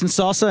of chips and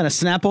salsa and a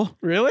Snapple.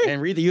 Really?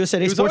 And read the USA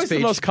Today It was sports always page.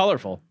 the most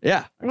colorful.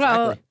 Yeah.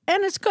 Well, Exactly.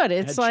 and it's good.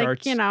 It's Had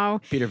like,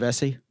 charts. Peter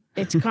Vesey.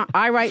 it's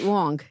I write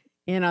long.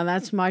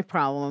 That's my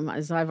problem,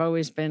 is I've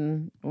always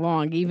been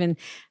long. Even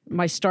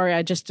my story,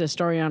 I just did a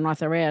story on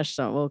Arthur Ashe,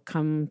 so it will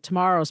come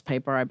tomorrow's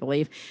paper, I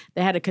believe.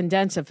 They had to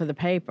condense it for the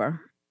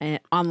paper. And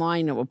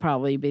online, it will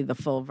probably be the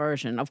full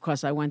version. Of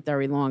course, I went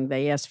very long.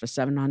 They asked for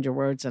 700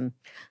 words, and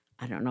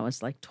I don't know,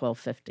 it's like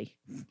 1250.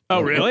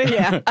 Oh, really?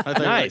 Yeah. I thought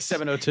you were like Nice.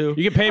 702.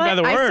 You get paid by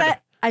the word.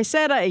 I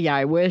said,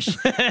 I wish.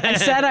 I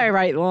said I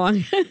write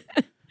long.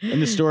 And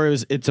the story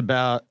it's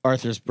about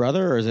Arthur's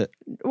brother, or is it?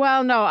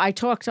 Well, no, I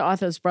talked to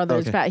Arthur's brother.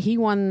 It's Okay. about he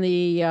won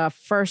the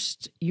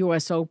first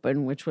U.S.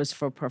 Open, which was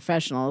for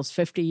professionals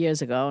 50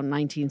 years ago in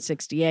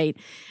 1968.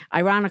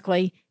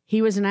 Ironically,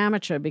 he was an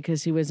amateur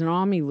because he was an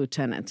Army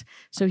lieutenant.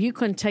 So he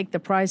couldn't take the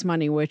prize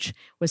money, which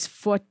was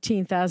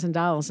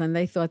 $14,000. And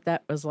they thought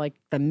that was like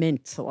the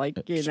mint,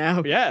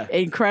 Yeah.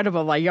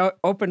 incredible. Like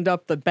opened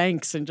up the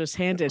banks and just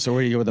handed. So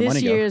where do you go with the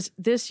money go?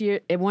 This year,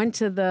 it went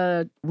to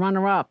the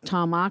runner-up,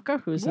 Tom Acker,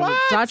 who's a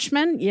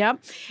Dutchman. Yep.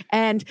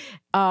 And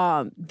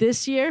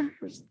this year,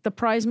 the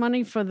prize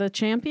money for the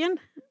champion,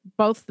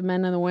 both the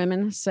men and the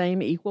women,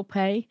 same equal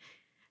pay,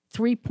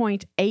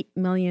 $3.8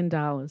 million.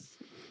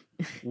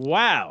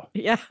 Wow.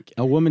 Yeah.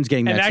 A woman's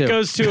getting And that that too.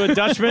 goes to a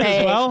Dutchman as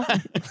Hey. well?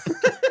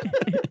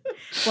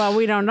 Well,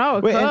 we don't know.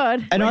 It Wait,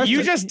 could. and Arthur,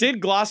 You just did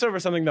gloss over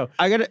something, though.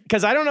 I got it.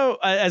 Because I don't know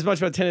as much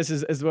about tennis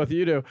as both of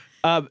you do.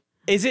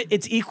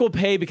 It's equal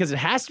pay because it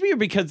has to be, or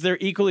because they're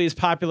equally as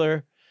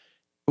popular?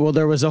 Well,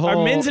 there was a whole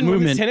Are men's and women's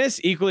movement. tennis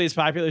equally as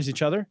popular as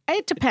each other?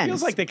 It depends.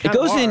 Feels like they It kind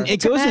of goes in. are.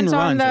 It goes in Depends on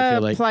runs. I the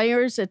feel like.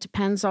 players. It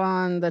depends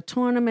on the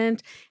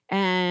tournament,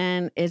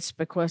 and it's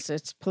because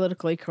it's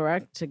politically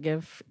correct to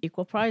give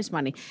equal prize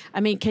money. I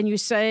mean, can you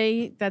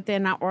say that they're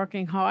not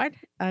working hard?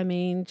 I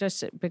mean,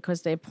 just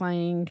because they're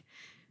playing,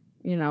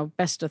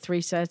 best of 3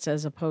 sets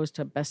as opposed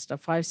to best of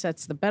 5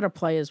 sets. The better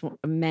players,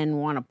 men,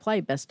 want to play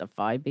best of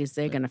 5 because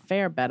they're going to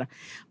fare better.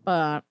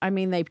 But I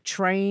mean, they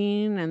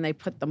train and they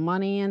put the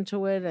money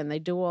into it and they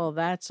do all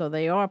that, so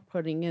they are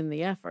putting in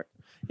the effort.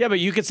 Yeah, but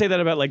you could say that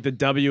about like the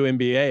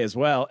WNBA as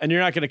well, and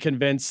you're not going to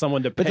convince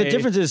someone to pay But the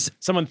difference is,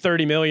 someone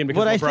 $30 million because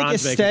what I LeBron's think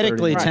making aesthetically,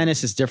 30 million.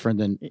 tennis is different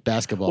than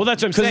basketball. Well,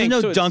 that's what I'm Because saying.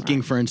 there's So no it's-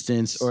 dunking, for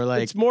instance, or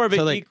like It's more of so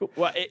an like, equal.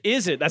 Well,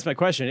 is it? That's my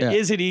question. Yeah.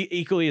 Is it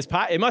equally as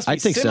popular? It must be I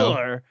think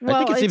similar. so. I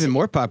think it's even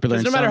more popular.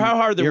 Because in no matter some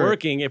how hard they're Europe.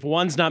 working, if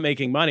one's not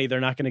making money, they're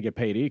not going to get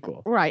paid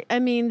equal. Right. I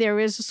mean, there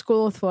is a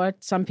school of thought.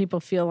 Some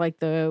people feel like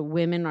the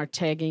women are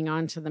tagging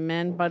on to the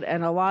men, but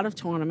in a lot of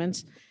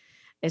tournaments,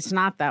 it's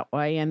not that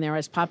way. And they're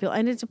as popular.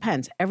 And it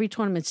depends. Every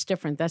tournament's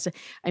different.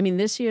 I mean,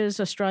 this year's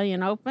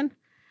Australian Open,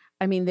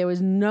 I mean, there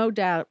was no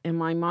doubt in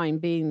my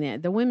mind being there.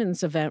 The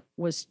women's event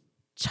was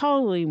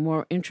totally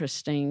more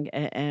interesting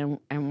and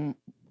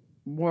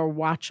more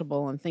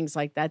watchable and things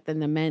like that than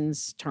the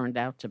men's turned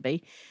out to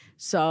be.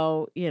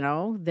 So,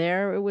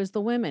 there it was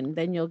the women.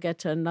 Then you'll get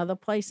to another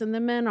place and the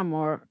men are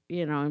more,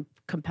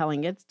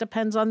 compelling. It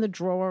depends on the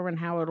drawer and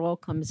how it all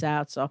comes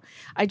out. So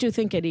I do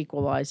think it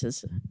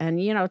equalizes. And,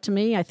 to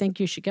me, I think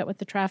you should get with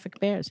the traffic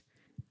bears.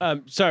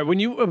 Sorry, when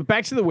you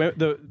back to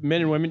the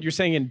men and women, you're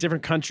saying in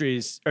different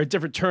countries or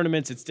different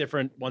tournaments, it's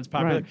different. One's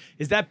popular. Right.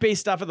 Is that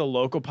based off of the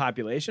local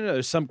population? Are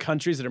there some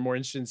countries that are more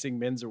interested in seeing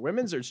men's or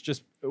women's, or it's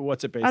just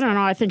what's it based? I don't on?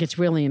 know. I think it's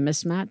really a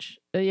mismatch.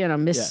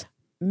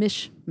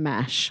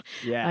 Mishmash.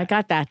 Yeah. I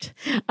got that.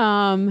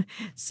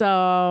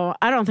 So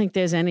I don't think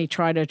there's any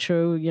tried or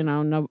true,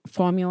 no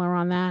formula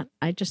on that.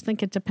 I just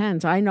think it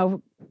depends. I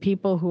know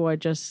people who are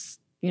just,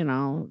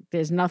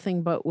 there's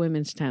nothing but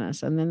women's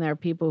tennis. And then there are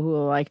people who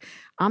are like,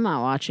 I'm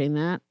not watching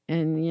that.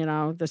 And,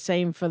 the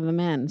same for the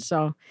men.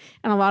 So,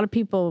 and a lot of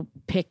people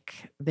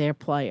pick their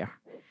player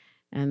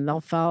and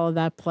they'll follow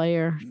that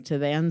player to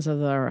the ends of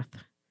the earth.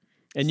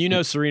 And you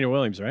know Serena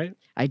Williams, right?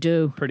 I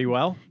do. Pretty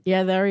well.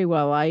 Yeah, very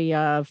well.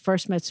 I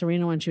first met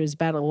Serena when she was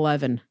about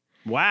 11.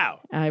 Wow.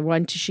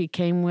 She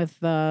came with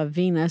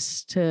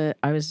Venus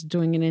I was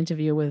doing an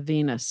interview with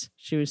Venus.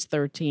 She was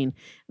 13.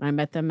 And I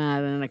met them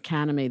at an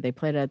academy. They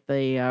played at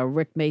the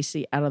Rick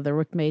Macy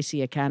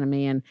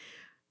Academy. And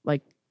I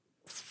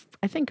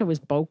think it was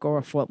Boca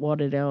or Fort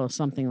Lauderdale or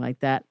something like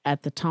that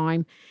at the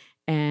time.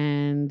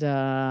 And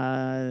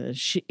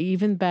she,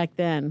 even back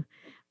then,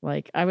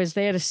 I was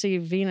there to see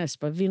Venus,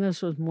 but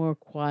Venus was more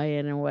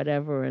quiet and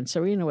whatever. And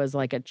Serena was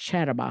like a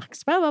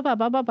chatterbox. Blah, blah, blah,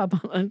 blah, blah, blah,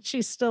 blah, and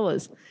she still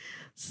is.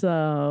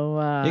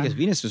 So because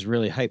Venus was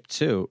really hyped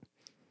too,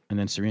 and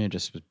then Serena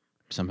just was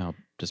somehow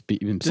just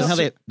beat.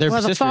 They're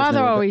well, the sisters, father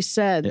they were, always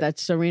said that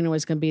Serena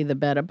was going to be the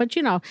better. But,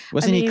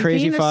 wasn't he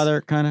crazy Venus,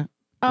 father kind of?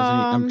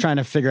 I'm trying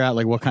to figure out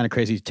what kind of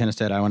crazy tennis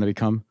dad I want to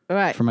become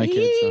for my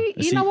kids. So,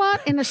 you know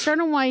what? In a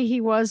certain way, he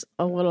was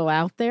a little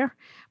out there.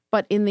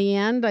 But in the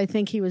end, I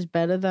think he was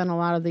better than a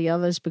lot of the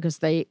others because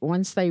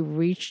once they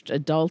reached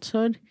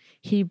adulthood,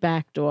 he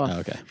backed off. Oh,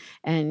 okay.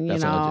 And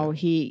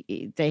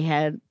they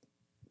had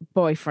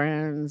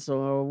boyfriends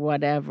or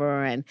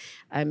whatever, and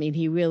I mean,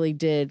 he really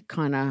did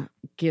kind of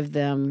give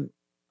them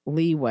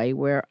leeway.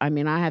 Where I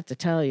have to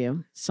tell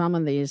you, some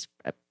of these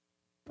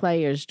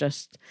players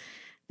just.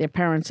 Their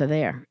parents are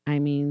there. I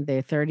mean,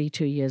 they're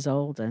 32 years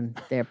old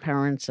and their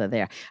parents are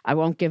there. I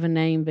won't give a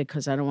name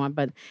because I don't want,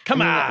 but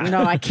Come on.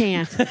 No, I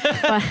can't.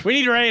 But We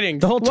need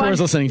ratings. The whole tour is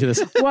listening to this.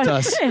 to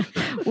us.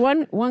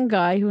 one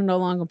guy who no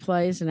longer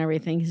plays and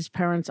everything, his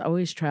parents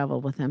always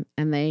traveled with him.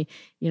 And they,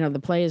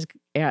 the players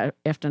after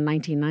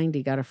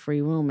 1990 got a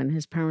free room and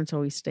his parents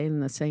always stayed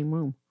in the same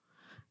room.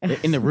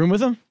 In the room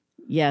with him?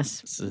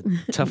 Yes. It's a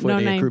tough way No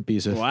to get name.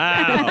 groupies with. Wow.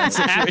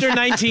 After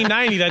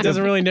 1990, that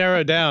doesn't really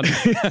narrow it down.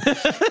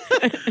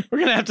 We're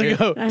going to have to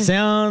go.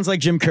 Sounds like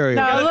Jim Curry.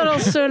 No, a little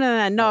sooner than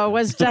that. No, it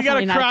was We got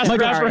definitely to not.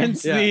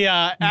 cross-reference Yeah. the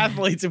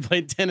athletes who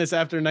played tennis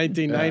after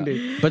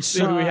 1990. But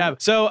See who we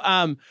have.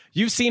 So,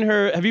 you've seen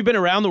her. Have you been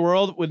around the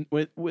world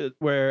with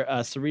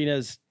where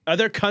Serena's? Are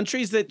there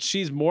countries that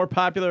she's more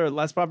popular or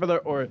less popular,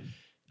 or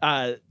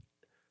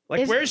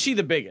where is she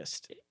the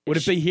biggest? Would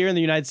it be here in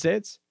the United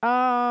States?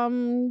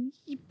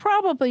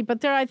 Probably,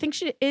 but I think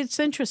it's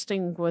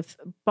interesting with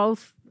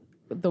both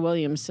the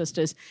Williams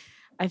sisters.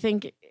 I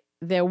think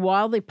they're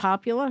wildly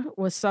popular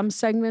with some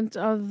segment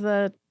of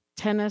the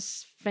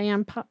tennis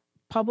fan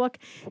public,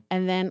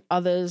 and then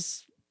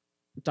others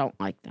don't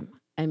like them.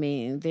 I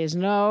mean, there's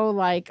no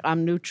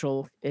I'm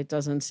neutral. It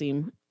doesn't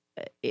seem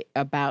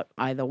about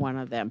either one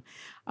of them.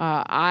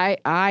 I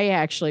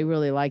actually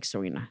really like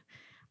Serena.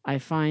 I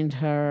find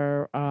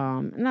her,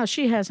 no,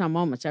 she has her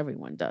moments.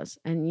 Everyone does.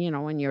 And,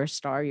 when you're a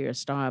star, you're a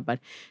star. But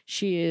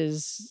she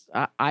is,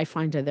 I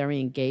find her very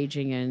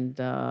engaging and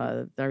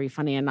very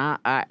funny. And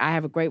I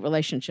have a great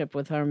relationship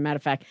with her. Matter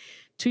of fact,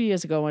 2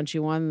 years ago when she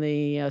won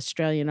the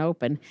Australian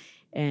Open,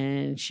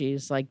 and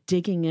she's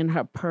digging in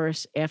her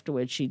purse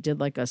afterwards. She did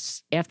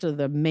after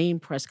the main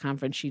press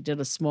conference, she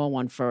did a small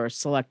one for a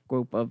select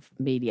group of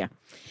media.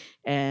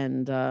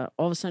 And all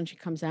of a sudden she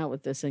comes out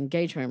with this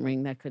engagement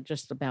ring that could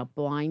just about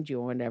blind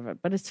you or whatever,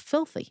 but it's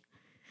filthy.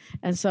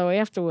 And so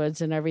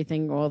afterwards and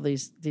everything, all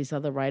these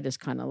other writers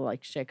kind of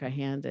shake her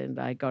hand, and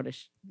I go to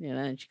You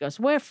know, and she goes,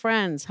 "We're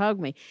friends. Hug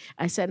me."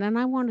 I said, "And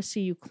I want to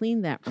see you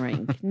clean that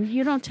ring.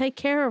 You don't take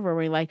care of a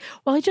ring." Like,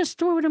 "Well, I just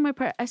threw it in my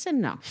purse." I said,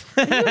 "No.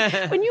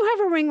 When you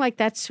have a ring like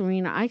that,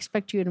 Serena, I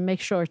expect you to make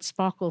sure it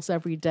sparkles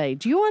every day.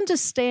 Do you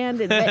understand?"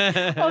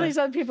 And all these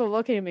other people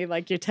looking at me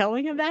like, "You're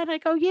telling him that?" I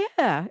go,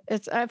 "Yeah.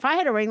 It's if I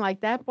had a ring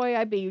like that, boy,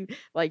 I'd be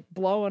like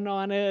blowing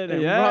on it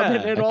and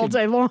rubbing it all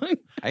day long."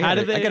 I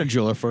got a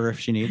jeweler for her if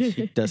she needs.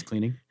 She does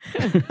cleaning.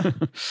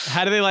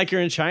 How do they like her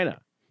in China?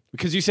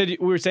 Because you said we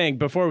were saying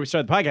before we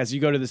started the podcast, you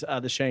go to this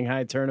the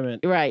Shanghai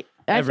tournament Right.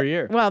 every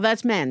year. Well,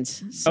 that's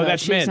men's. So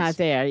that's she's men's. not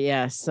there.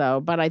 Yeah.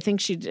 So, but I think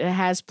she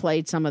has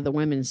played some of the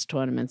women's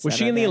tournaments. Was that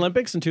she are in the there.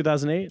 Olympics in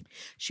 2008?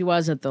 She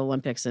was at the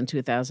Olympics in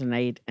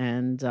 2008,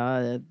 and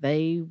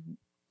they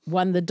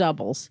won the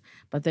doubles,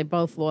 but they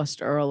both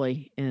lost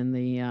early in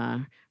the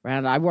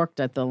round. I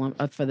worked at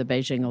for the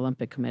Beijing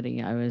Olympic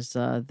Committee. I was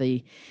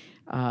the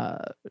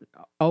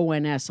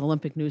ONS,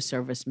 Olympic News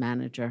Service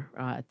manager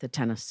at the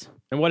tennis.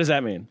 And what does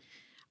that mean?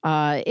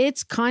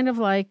 It's kind of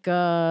like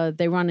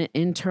they run an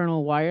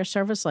internal wire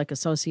service like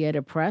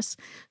Associated Press,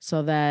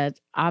 so that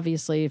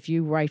obviously if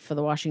you write for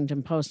the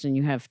Washington Post and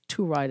you have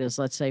two writers,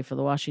 let's say for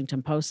the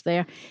Washington Post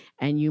there,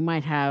 and you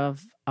might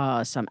have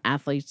some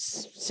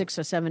athletes, 6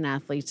 or 7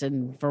 athletes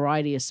in a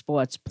variety of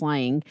sports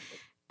playing,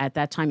 at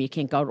that time you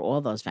can't go to all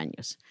those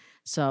venues.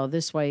 So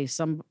this way,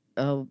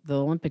 the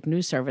Olympic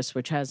News Service,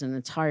 which has an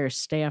entire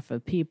staff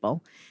of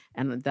people,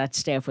 and that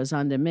staff was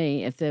under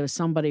me. If there was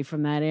somebody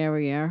from that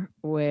area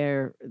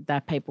where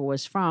that paper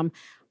was from,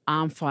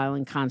 I'm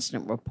filing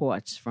constant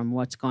reports from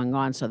what's going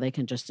on so they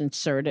can just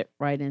insert it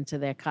right into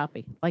their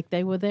copy, like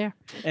they were there.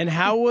 And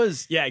how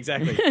was? Yeah,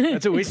 exactly.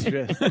 That's what we should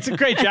do. That's a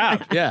great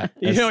job. Yeah.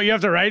 You know, you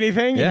have to write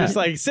anything. Yeah. You just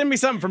like send me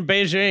something from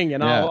Beijing,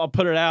 and I'll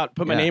put it out,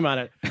 put my name on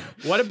it.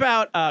 What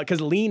about? Because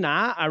Li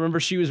Na, I remember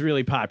she was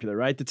really popular,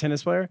 right? The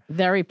tennis player.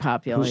 Very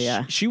popular,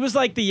 yeah. She was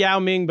like the Yao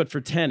Ming, but for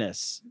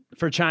tennis,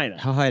 for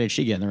China. How high did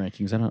she get in the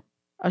rankings? I don't.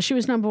 She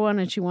was number 1,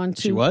 and she won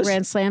 2 was?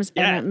 Grand Slams.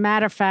 Yeah. And a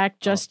matter of fact,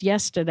 just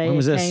yesterday, When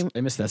was it this? came.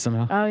 I missed that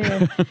somehow. Oh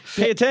yeah,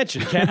 Pay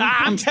attention.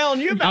 I'm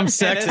telling you about I'm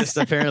tennis.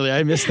 sexist, apparently.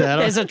 I missed that.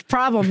 there's a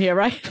problem here,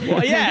 right?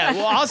 Well, yeah.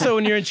 Well, also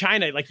when you're in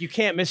China, like you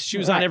can't miss. She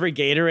was on Right. every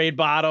Gatorade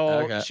bottle.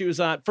 Okay. She was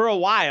on for a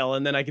while,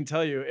 and then I can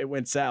tell you it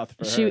went south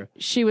for her.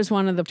 She was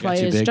one of the too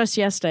players big? just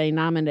yesterday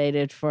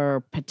nominated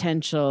for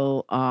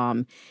potential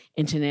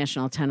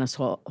International Tennis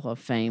Hall of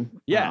Fame.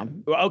 Yeah.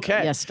 Well,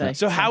 okay. yesterday.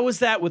 So how was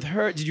that with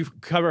her? Did you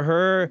cover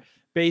her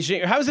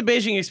Beijing? How was the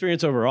Beijing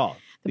experience overall?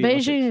 The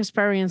Beijing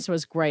experience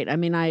was great. I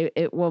mean,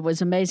 what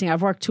was amazing.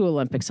 I've worked 2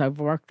 Olympics. I've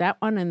worked that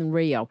one and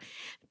Rio.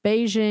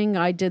 Beijing,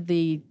 I did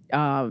the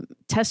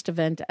test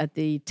event at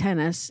the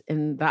tennis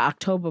in the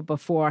October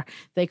before.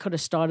 They could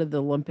have started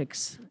the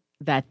Olympics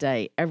that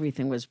day.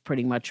 Everything was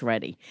pretty much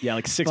ready. Yeah,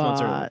 like 6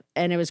 months early.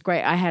 And it was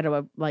great. I had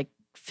like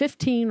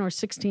 15 or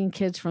 16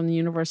 kids from the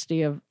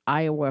University of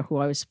Iowa who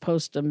I was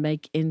supposed to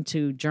make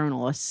into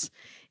journalists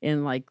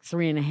in like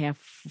 3.5,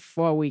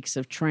 4 weeks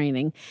of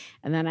training.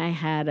 And then I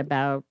had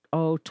about,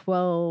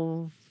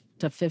 12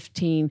 to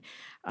 15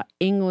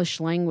 English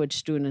language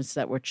students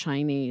that were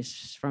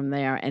Chinese from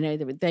there. And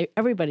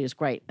everybody was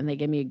great. And they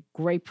gave me a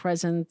great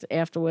present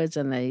afterwards.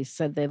 And they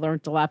said they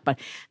learned a lot. But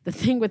the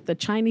thing with the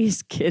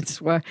Chinese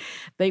kids were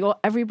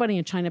everybody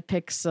in China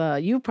picks,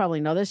 you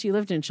probably know this, you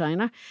lived in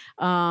China,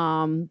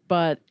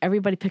 but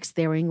everybody picks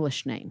their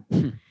English name.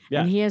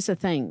 Yeah. And here's the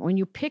thing, when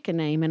you pick a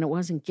name and it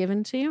wasn't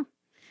given to you,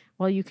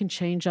 well, you can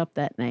change up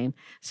that name.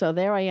 So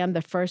there I am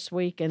the first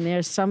week, and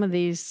there's some of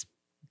these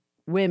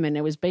women,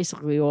 it was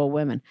basically all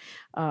women.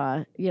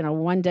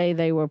 One day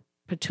they were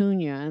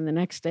Petunia, and the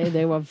next day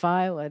they were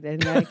Violet.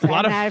 And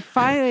I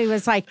finally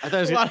was like, a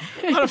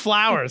lot of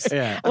flowers.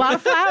 Yeah. a lot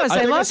of flowers. I I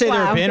think I love say they were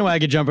flowers.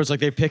 bandwagon jumpers, like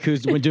they pick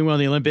who's doing well in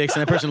the Olympics,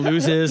 and that person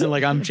loses, and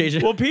like I'm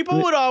changing. Well,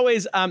 people would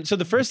always. So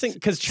the first thing,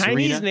 because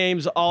Chinese Serena?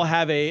 names all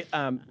have a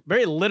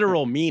very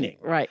literal meaning.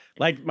 Right.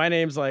 Like my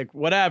name's like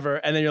whatever,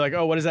 and then you're like,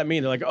 oh, what does that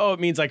mean? They're like, oh, it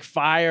means like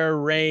fire,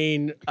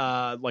 rain,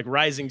 like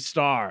rising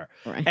star.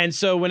 Right. And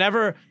so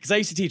whenever, because I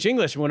used to teach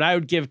English, when I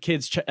would give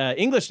kids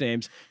English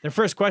names, their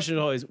first question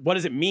is always, what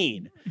does it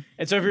mean?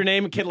 And so if you're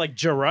naming a kid like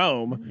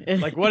Jerome,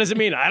 like what does it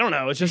mean? I don't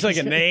know. It's just like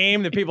a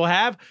name that people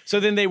have. So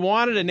then they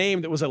wanted a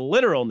name that was a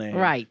literal name.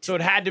 Right. So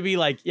it had to be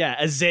like,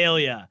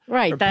 Azalea.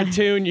 Right, Or that-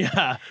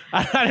 Petunia.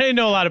 I didn't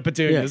know a lot of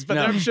petunias, but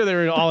no. I'm sure they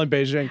were all in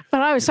Beijing.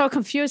 But I was so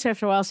confused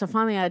after a while. So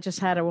finally, I just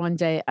had it one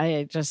day.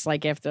 I just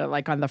like after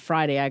like on the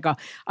Friday, I go,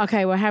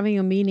 okay, we're having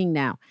a meeting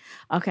now.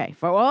 Okay,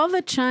 for all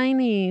the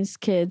Chinese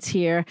kids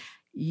here,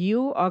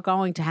 you are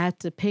going to have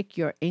to pick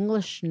your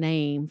English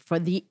name for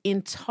the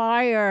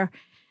entire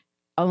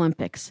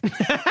Olympics.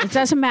 It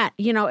doesn't matter.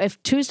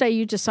 If Tuesday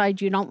you decide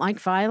you don't like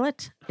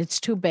Violet, it's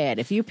too bad.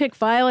 If you pick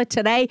Violet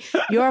today,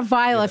 you're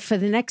Violet for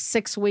the next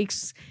 6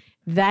 weeks.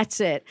 That's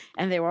it.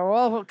 And they were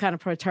all kind of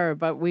perturbed,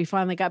 but we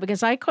finally got,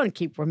 because I couldn't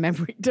keep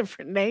remembering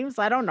different names.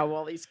 I don't know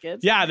all these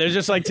kids. Yeah, they're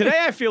just like, today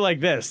I feel like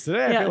this.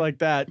 Today I Yeah. feel like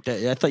that.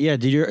 I thought,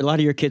 did a lot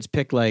of your kids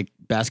pick like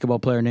basketball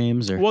player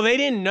names or? Well, they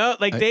didn't know,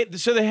 like they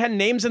had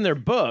names in their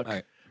book,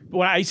 Right.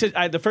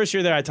 when the first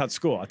year there, I taught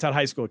school. I taught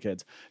high school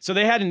kids. So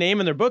they had a name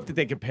in their book that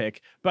they could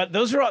pick, but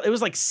it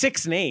was like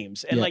 6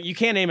 names. And like, you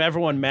can't name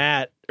everyone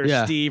Matt or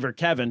Steve or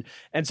Kevin.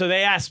 And so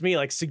they asked me,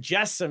 like,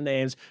 suggest some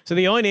names. So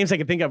the only names I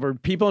could think of were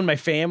people in my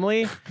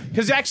family.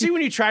 Because actually,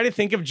 when you try to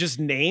think of just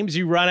names,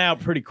 you run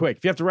out pretty quick.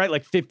 If you have to write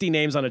like 50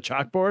 names on a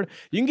chalkboard,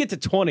 you can get to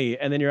 20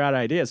 and then you're out of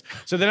ideas.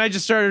 So then I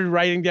just started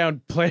writing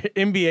down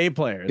NBA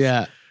players.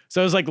 Yeah. So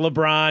it was like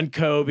LeBron,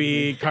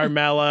 Kobe,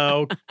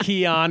 Carmelo,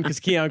 Keon, because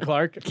Keon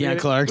Clark. Keon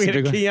Clark's We a had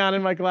big a one. Keon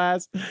in my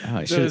class.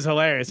 Oh, So it was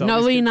hilarious. All No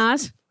these Lee kids-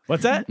 Nas?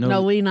 What's that?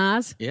 No Lee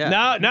Nas? Yeah.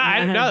 No,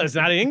 it's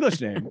not an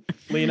English name.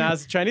 Lee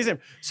Nas is a Chinese name.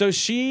 So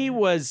she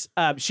was,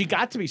 she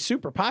got to be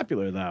super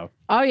popular though.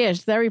 Oh, yeah,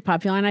 she's very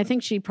popular. And I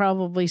think she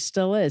probably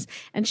still is.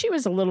 And she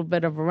was a little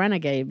bit of a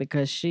renegade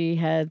because she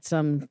had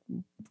some,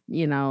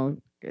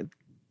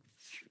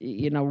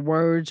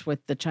 words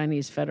with the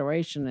Chinese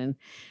Federation, and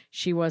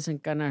she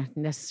wasn't going to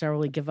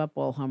necessarily give up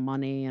all her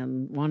money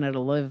and wanted to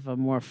live a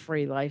more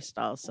free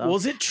lifestyle. So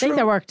Was it I think true?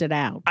 they worked it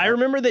out. I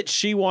remember that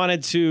she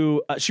wanted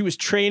to, she was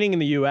training in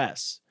the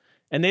US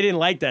and they didn't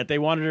like that. They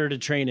wanted her to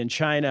train in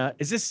China.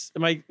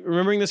 Am I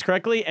remembering this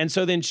correctly? And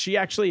so then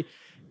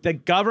the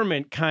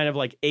government kind of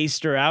like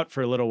aced her out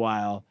for a little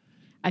while.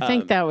 I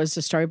think that was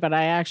the story, but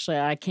I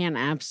can't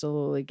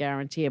absolutely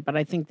guarantee it. But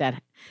I think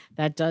that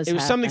does. It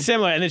was happen. something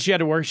similar. And then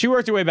she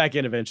worked her way back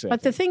in eventually.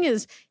 But the thing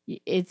is,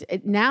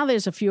 now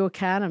there's a few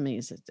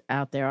academies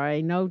out there.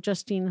 I know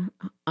Justine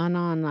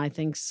Anon, I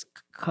think's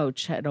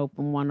coach had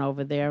opened one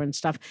over there and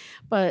stuff.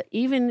 But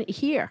even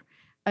here,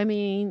 I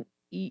mean,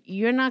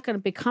 you're not going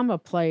to become a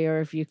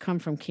player if you come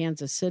from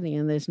Kansas City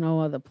and there's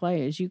no other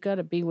players. You got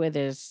to be where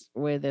there's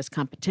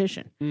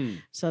competition,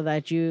 so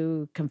that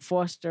you can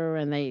foster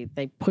and they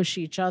push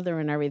each other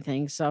and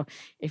everything. So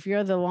if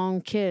you're the lone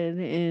kid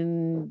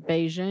in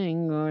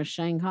Beijing or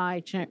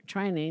Shanghai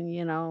training,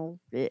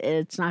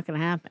 it's not going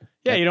to happen.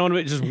 Yeah, you don't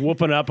want to be just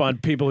whooping up on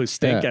people who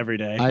stink every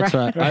day. That's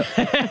right.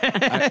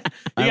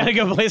 You got to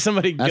go play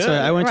somebody good. That's right.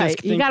 I went to this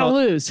You thing got to called-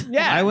 lose.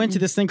 Yeah. I went to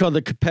this thing called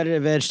the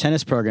Competitive Edge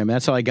Tennis Program.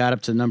 That's how I got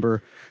up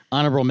to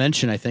honorable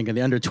mention, I think, in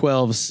the under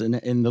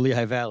 12s in the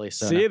Lehigh Valley.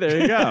 So See,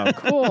 there you go.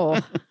 Cool.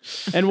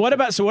 And what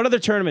other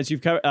tournaments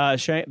you've covered?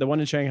 The one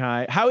in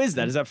Shanghai. How is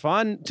that? Is that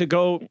fun to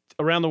go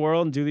around the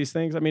world and do these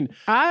things? I mean,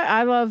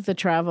 I love the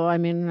travel. I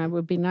mean, it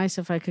would be nice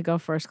if I could go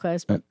first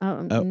class, but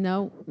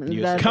no.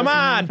 that Come doesn't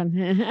on!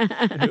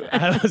 happen.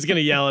 I was going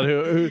to yell at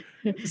who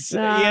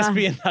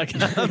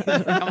ESPN.com.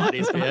 Come on,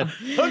 ESPN.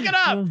 Hook it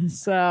up.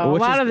 So a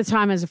which lot is- of the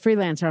time as a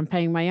freelancer, I'm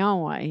paying my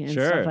own way and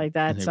Sure. stuff like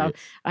that. So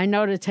I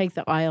know to take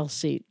the aisle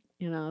seat.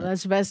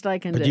 That's the best I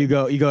can But do. you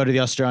go to the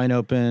Australian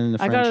Open.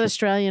 I go to the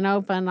Australian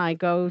Open. I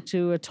go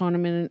to a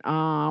tournament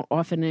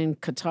often in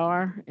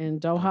Qatar, in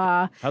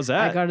Doha. How's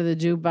that? I go to the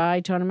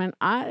Dubai tournament.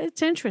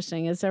 It's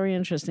interesting. It's very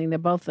interesting. They're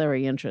both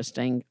very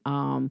interesting.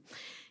 Doha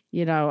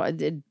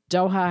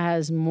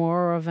has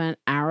more of an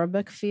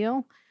Arabic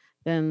feel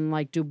than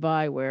like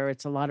Dubai, where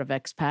it's a lot of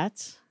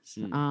expats.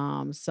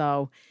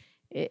 So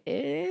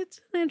it's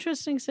an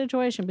interesting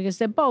situation because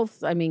they're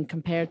both, I mean,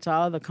 compared to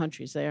other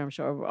countries there, I'm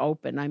sure, are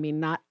open. I mean,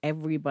 not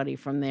everybody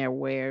from there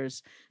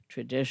wears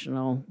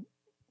traditional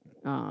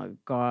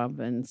garb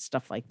and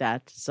stuff like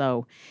that.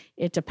 So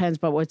it depends.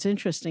 But what's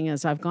interesting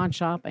is I've gone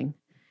shopping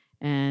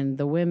and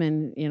the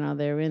women,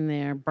 they're in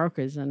their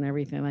burqas and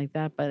everything like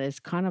that. But it's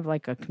kind of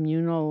like a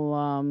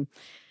communal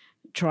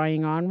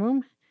trying on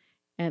room.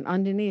 And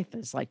underneath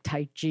is like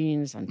tight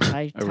jeans and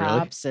tight Oh, really?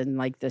 tops and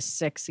like this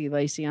sexy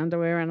lacy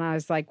underwear. And I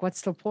was like,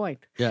 what's the point?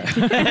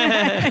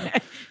 Yeah.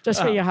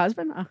 Just for your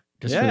husband? Oh.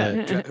 Just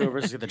Yeah. for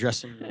whoever's got the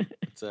dressing room.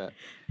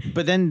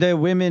 But then the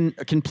women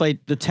can play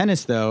the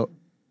tennis, though.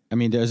 I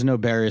mean, there's no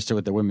barriers to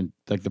what the women,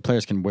 like the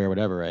players can wear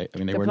whatever, right? I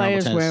mean, they The wear normal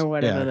players tennis. wear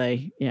whatever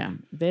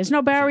There's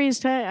no barriers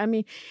to, I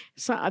mean,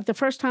 so the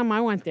first time I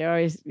went there,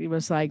 it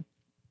was like,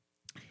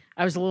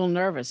 I was a little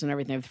nervous and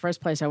everything. The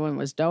first place I went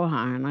was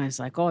Doha, and I was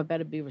like, oh, I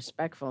better be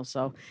respectful.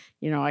 So,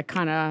 I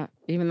kind of,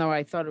 even though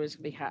I thought it was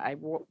going to be high,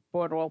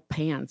 bought all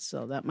pants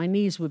so that my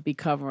knees would be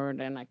covered,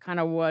 and I kind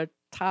of wore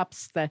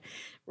tops that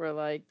were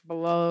like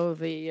below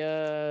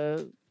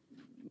the,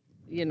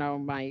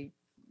 my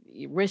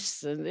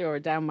wrists or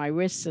down my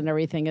wrists and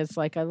everything. It's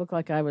like I look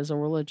like I was a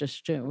religious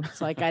Jew. It's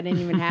like I didn't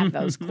even have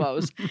those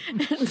clothes.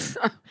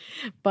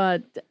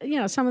 But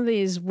some of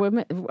these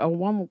women,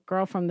 one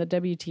girl from the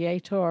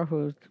WTA tour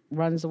who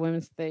runs the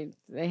women's, they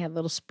had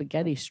little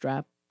spaghetti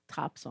strap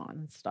tops on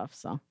and stuff.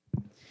 So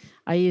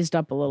I eased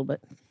up a little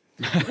bit.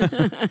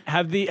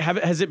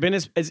 Has it been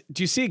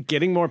do you see it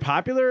getting more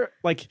popular?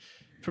 Like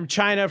from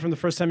China from the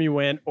first time you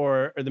went,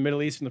 or the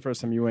Middle East from the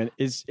first time you went?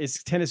 Is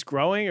tennis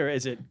growing, or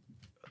is it?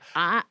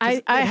 I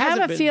it have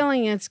hasn't a been-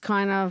 feeling it's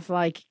kind of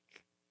like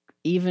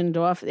evened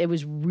off. It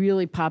was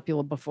really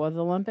popular before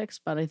the Olympics,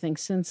 but I think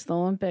since the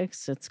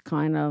Olympics, it's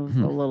kind of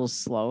a little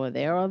slower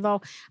there.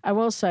 Although I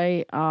will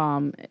say,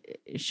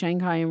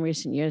 Shanghai in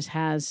recent years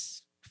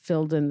has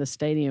filled in the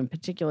stadium,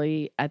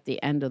 particularly at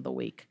the end of the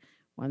week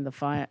when the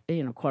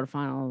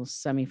quarterfinals,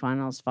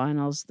 semifinals,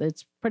 finals.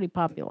 It's pretty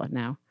popular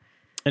now.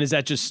 And is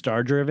that just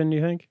star driven? Do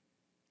you think?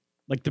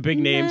 Like the big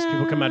names,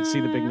 people come out to see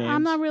the big names.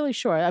 I'm not really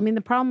sure. I mean,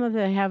 the problem that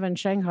they have in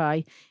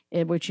Shanghai,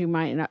 which you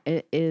might not,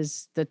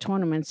 is the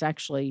tournament's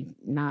actually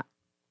not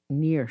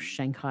near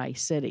Shanghai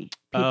City.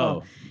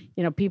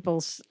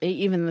 People,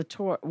 even the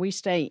tour, we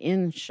stay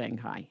in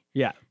Shanghai.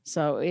 Yeah.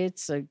 So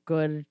it's a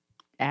good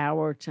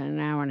hour to an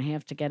hour and a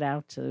half to get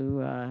out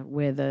to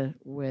where the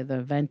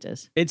event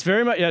is. It's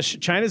very much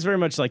China's very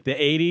much like the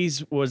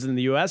 80s was in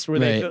the US, where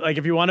they like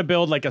if you want to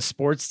build like a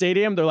sports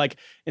stadium, they're like,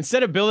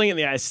 instead of building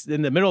it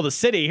in the middle of the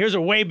city, here's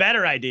a way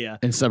better idea.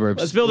 In suburbs.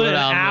 Let's build it an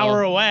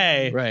hour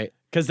away. Right.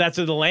 Because that's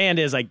where the land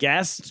is, I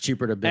guess. It's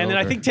cheaper to build. And then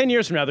I think 10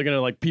 years from now they're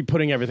gonna like be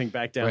putting everything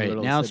back down. Right. The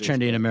middle Now of it's the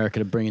cities. trendy in America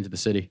to bring into the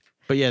city.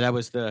 But yeah, that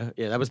was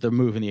the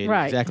move in the 80s.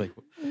 Right. Exactly.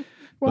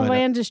 Well, But,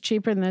 land is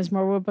cheaper and there's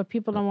more wood, but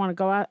people don't want to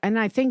go out. And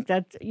I think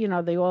that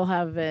they all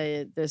have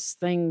this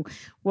thing.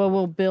 Well,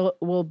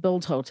 we'll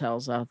build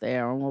hotels out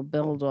there and we'll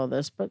build all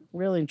this, but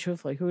really and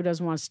truthfully, who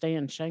doesn't want to stay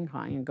in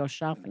Shanghai and go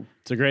shopping?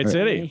 It's a great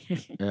city.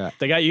 Yeah.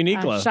 They got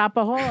Uniqlo.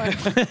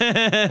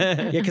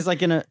 Shopaholic. Yeah, because like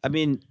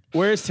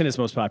Where is tennis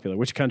most popular?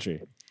 Which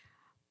country?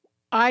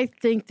 I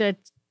think that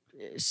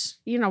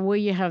where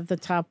you have the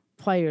top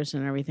players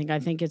and everything, I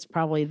think it's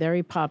probably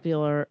very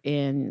popular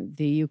in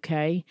the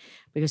UK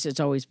because it's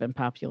always been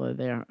popular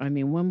there. I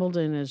mean,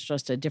 Wimbledon is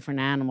just a different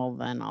animal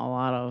than a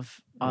lot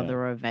of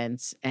other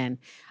events, and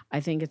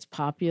I think it's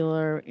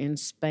popular in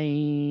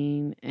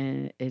Spain,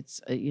 and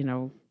it's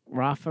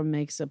Rafa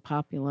makes it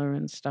popular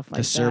and stuff like that.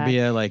 Does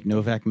Serbia, like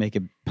Novak, make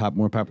it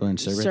more popular in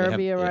Serbia?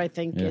 Serbia, They have- I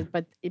think, yeah.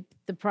 but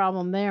the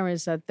problem there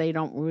is that they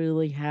don't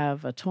really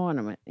have a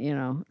tournament,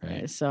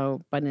 Right.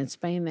 So, but in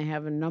Spain they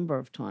have a number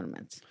of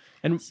tournaments.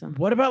 And So-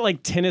 what about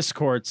like tennis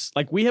courts?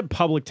 Like we have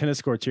public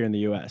tennis courts here in the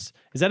US.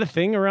 Is that a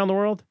thing around the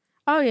world?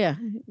 Oh yeah,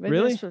 But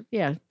Really?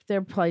 yeah,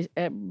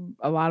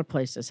 a lot of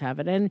places have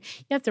it, and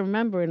you have to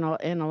remember in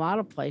a lot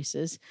of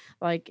places,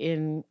 like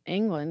in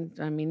England,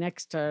 I mean,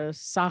 next to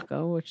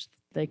soccer, which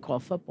they call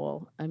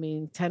football, I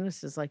mean,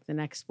 tennis is like the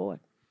next sport.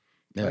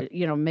 Yeah.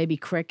 Or, maybe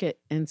cricket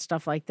and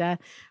stuff like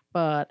that.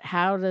 But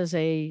how does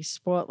a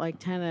sport like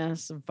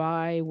tennis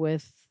vie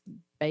with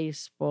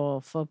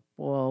baseball,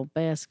 football,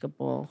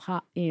 basketball,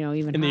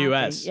 even In the hockey?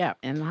 US? Yeah,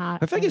 and I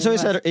feel like it's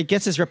always it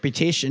gets this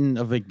reputation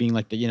of like being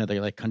like the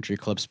like country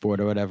club sport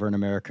or whatever in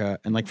America,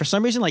 and like for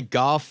some reason like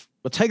golf.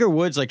 Well, Tiger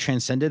Woods like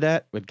transcended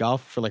that with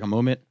golf for like a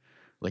moment.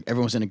 Like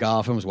everyone was into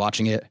golf, everyone was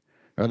watching it,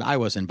 or I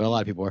wasn't, but a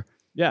lot of people were.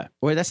 Yeah.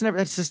 Well, that's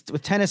just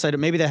with tennis.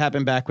 Maybe that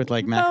happened back with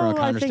like McEnroe and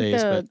Connor's I think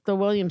days, but the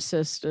Williams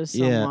sisters,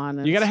 Yeah. someone.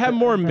 and You got to have stuff,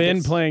 more but men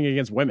it's- playing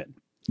against women.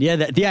 yeah,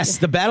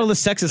 the Battle of the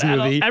Sexes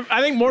movie.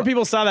 I think more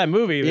people saw that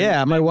movie.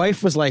 Yeah, my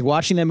wife was like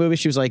watching that movie.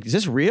 She was like, "Is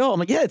this real?" I'm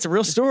like, "Yeah, it's a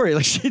real story."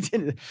 Like, she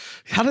didn't.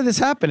 How did this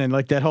happen? And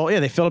like that whole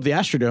they filled up the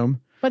Astrodome.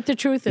 But the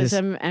truth is, This-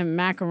 and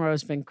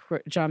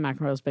John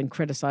McEnroe's been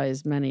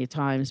criticized many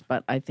times,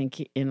 but I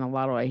think in a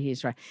lot of ways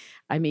he's right.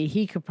 I mean,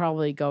 he could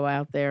probably go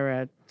out there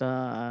at,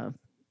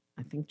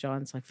 I think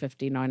John's like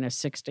 59 or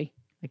 60.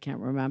 I can't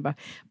remember,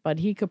 but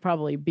he could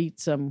probably beat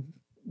some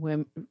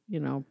women,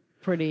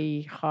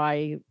 pretty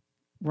high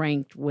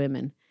ranked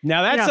women.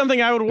 Now that's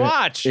something I would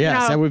watch.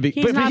 Yes, that would be.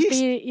 He's But not he's, but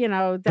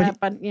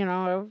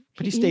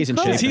he stays in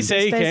could. shape. Does he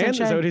say he stays in can? Is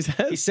that shape. what he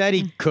says? he said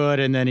he could,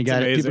 and then people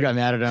amazing. got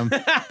mad at him.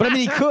 But I mean,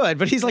 he could.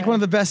 But he's like one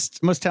of the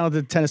best, most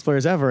talented tennis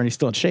players ever, and he's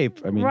still in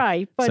shape. I mean,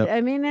 Right, but so-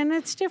 I mean, and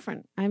it's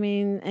different. I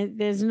mean,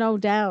 there's no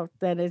doubt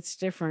that it's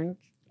different,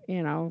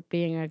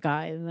 being a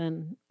guy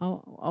than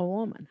a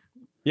woman.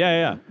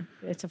 Yeah.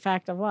 It's a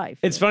fact of life.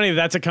 It's funny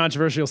that's a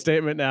controversial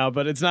statement now,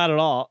 but it's not at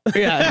all.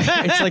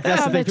 yeah, it's like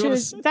that's No, the thing. but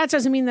People- that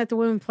doesn't mean that the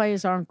women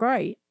players aren't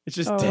great It's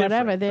just or different,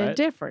 whatever. They're right?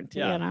 different,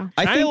 Yeah.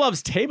 I China think-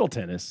 loves table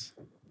tennis.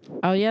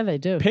 Oh yeah, they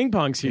do. Ping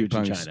pong's huge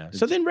in pong's- China.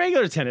 So then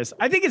regular tennis,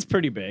 I think it's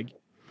pretty big.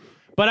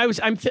 But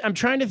I'm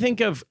trying to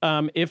think of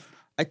if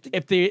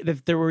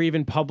there were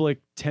even public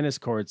tennis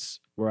courts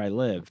where I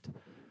lived.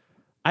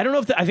 I don't know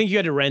if I think you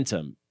had to rent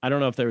them. I don't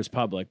know if there was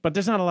public, but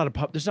there's not a lot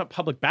of there's not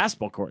public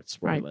basketball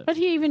courts where I Right, live. but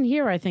even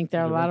here, I think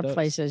there are a You lot rent of those?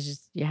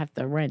 places you have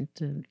to rent.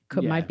 And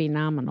Yeah. might be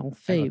nominal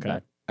fee, Okay.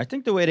 but I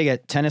think the way to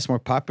get tennis more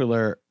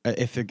popular, I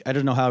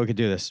don't know how we could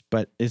do this,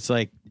 but it's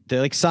like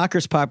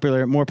soccer's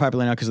more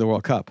popular now because of the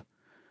World Cup.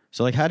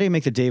 So like, how do you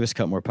make the Davis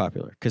Cup more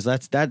popular? Because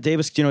that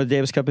Davis. Do you know what the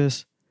Davis Cup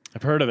is?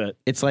 I've heard of it.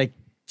 It's like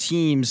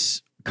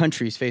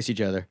countries face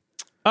each other.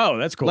 Oh,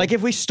 that's cool. Like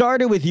if we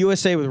started with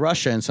USA with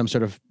Russia in some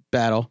sort of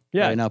battle,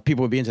 Yeah. right now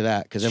people would be into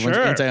that because everyone's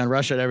Sure. anti on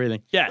Russia and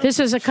everything. yeah. this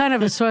is a kind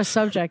of a sore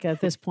subject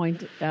at this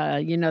point.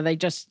 They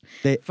just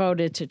They-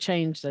 voted to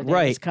change the Davis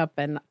Right. Cup,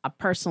 and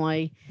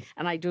personally,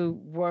 and I do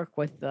work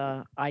with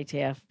the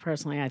ITF.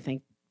 Personally, I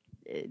think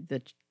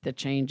the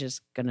change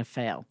is going to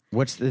fail.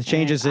 What's the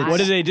changes? And It's- What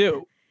did they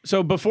do?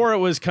 So before it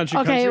was country.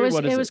 Okay,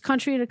 What is it was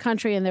country to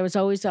country, and there was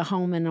always a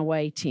home and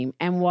away team.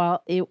 And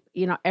while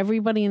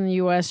everybody in the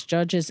U.S.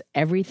 judges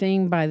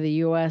everything by the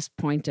U.S.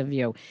 point of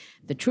view,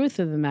 the truth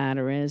of the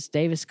matter is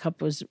Davis Cup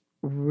was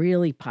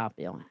really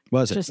popular.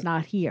 Was it? Just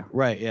not here.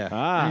 Right. Yeah.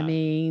 I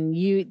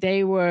mean,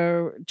 they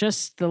were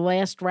just the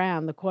last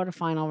round, the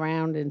quarterfinal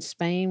round in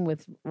Spain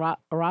with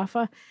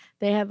Rafa.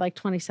 They had like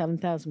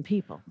 27,000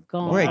 people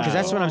going. Right, because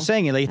that's what I'm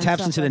saying. Like, it And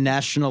taps stuff into the like-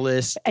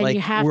 nationalist, And like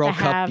you have World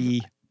to have- Cup-y.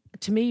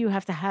 To me, you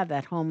have to have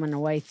that home and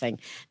away thing.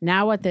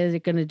 Now, what they're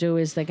going to do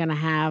is they're going to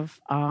have,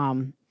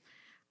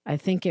 I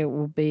think it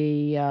will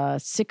be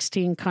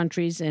 16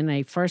 countries in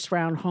a first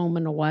round home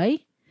and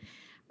away.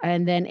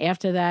 And then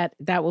after that,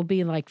 that will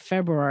be like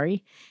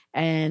February.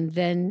 And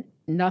then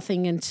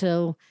nothing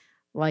until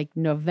like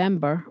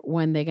November,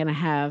 when they're going to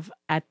have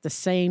at the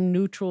same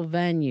neutral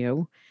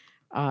venue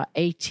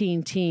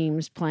 18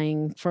 teams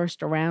playing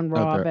first a round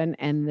robin,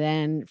 and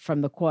then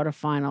from the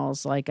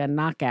quarterfinals, like a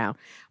knockout.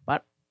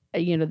 But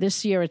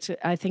this year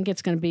I think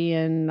it's going to be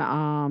in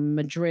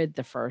Madrid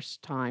the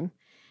first time,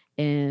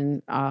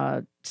 in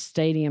a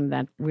stadium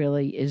that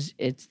really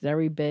it's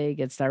very big,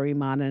 it's very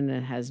modern,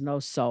 and it has no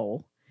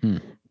soul.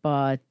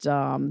 But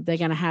they're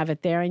going to have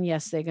it there, and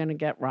yes, they're going to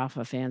get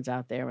Rafa fans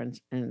out there,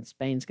 and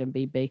Spain's going to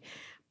be big.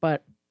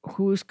 But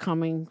who's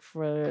coming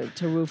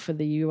to root for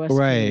the U.S.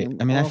 Right. team?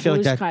 I mean, I Or feel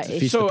like who's that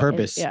defeats the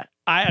purpose. Yeah.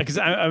 Because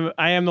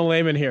I am the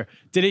layman here.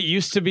 Did it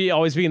used to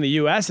always be in the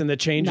U.S. and the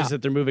changes No.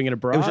 that they're moving it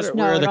abroad? It was just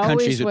No, where it the countries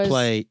always would was-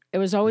 play. It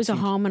was always a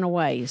home and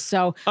away.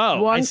 So I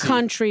one see.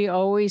 country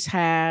always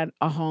had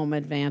a home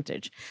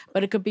advantage,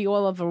 but it could be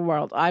all over the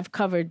world. I've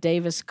covered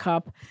Davis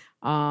Cup.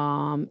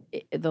 The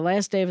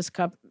last Davis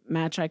Cup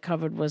match I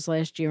covered was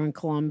last year in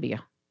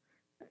Colombia,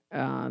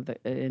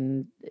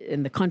 in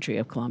the country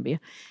of Colombia,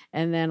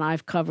 and then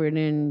I've covered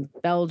in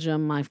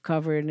Belgium. I've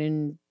covered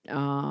in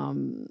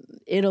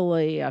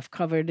Italy. I've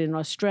covered in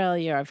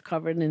Australia. I've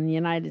covered in the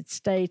United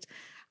States.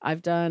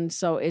 I've done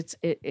so.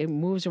 It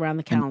moves around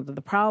the calendar.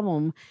 The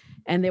problem,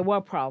 and there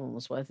were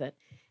problems with it,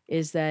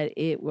 is that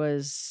it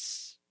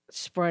was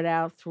spread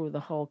out through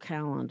the whole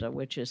calendar,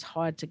 which is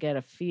hard to get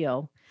a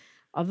feel.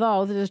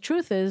 Although the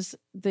truth is,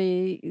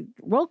 the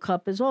World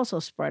Cup is also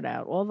spread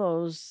out. All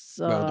those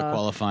The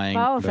qualifying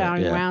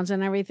qualifying rounds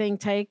and everything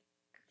take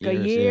a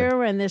Years,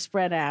 year, and they're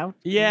spread out.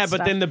 Yeah, and but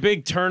stuff. then the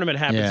big tournament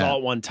happens Yeah. all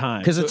at one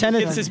time. 'Cause the So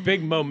tennis- it's this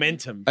big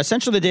momentum.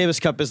 Essentially, the Davis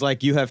Cup is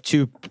like you have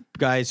two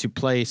guys who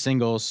play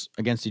singles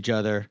against each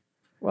other.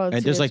 Well,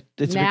 And there's like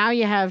it's now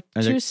you have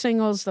and two there-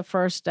 singles the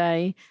first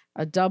day,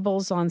 a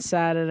doubles on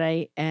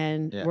Saturday,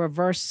 and Yeah.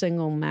 reverse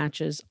single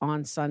matches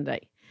on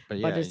Sunday.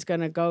 but But yeah. it's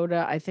going to go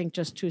to, I think,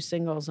 just two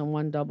singles and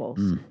one doubles.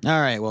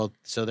 All right. Well,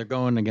 so they're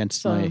going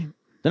against So- my.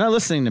 They're not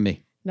listening to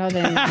me. No,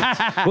 they.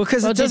 Well,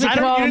 because Well, it did doesn't. you I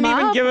don't, call you didn't them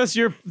even up? give us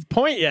your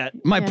point yet.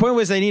 My point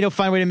was they need to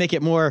find a way to make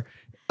it more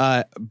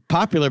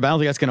popular, but I don't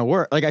think that's going to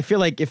work. Like I feel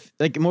like if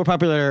more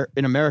popular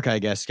in America, I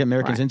guess get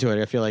Americans Right. into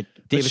it. I feel like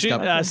But Davis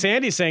Cup.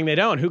 Sandy's saying they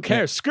don't. Who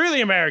cares? Screw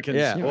the Americans.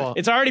 Yeah, well-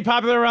 it's already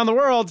popular around the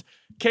world.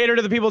 Cater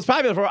to the people it's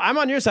popular for. I'm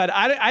on your side.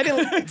 I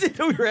didn't.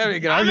 we were having a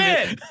good I'm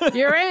argument. in.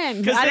 You're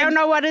in. 'Cause I then- don't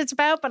know what it's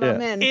about, but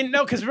I'm in.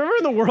 No, because remember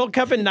in the World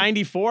Cup in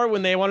 '94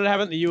 when they wanted to have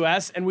it in the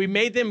U.S. and we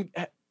made them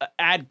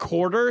add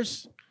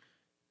quarters.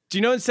 Do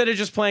you know instead of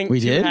just playing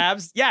We two did?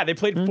 halves? Yeah, they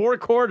played 4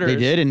 quarters. They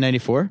did in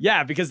 '94.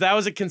 Yeah, because that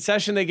was a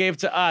concession they gave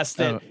to us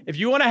that Oh. if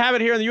you want to have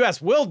it here in the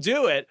U.S., we'll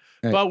do it,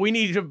 Right. but we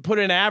need to put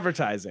in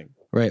advertising.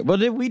 Right. Well,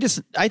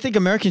 I think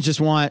Americans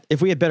just want,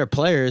 if we had better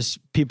players,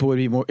 people would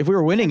be more, if we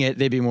were winning it,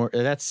 they'd be more,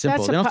 that's simple.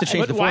 That's They don't have to a-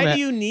 change But the why format.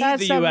 do you need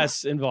That's the a-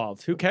 U.S.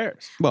 involved? Who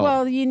cares?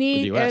 Well, you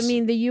need. US. I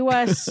mean, the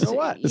U.S.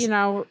 what? You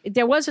know,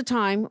 there was a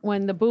time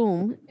when the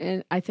boom,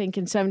 and I think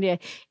in '78,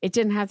 it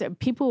didn't have to.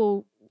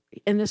 People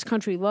in this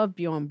country loved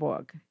Bjorn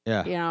Borg.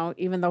 Yeah. You know,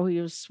 even though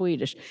he was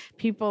Swedish,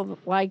 people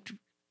liked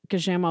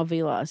Guillermo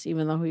Vilas,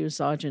 even though he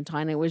was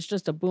Argentine. It was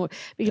just a boom.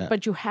 Yeah.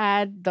 But you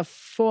had the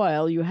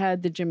foil, you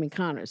had the Jimmy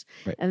Connors,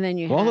 Right. and then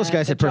you Well, all had those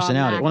guys the had John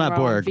personality. Well, not McEnroe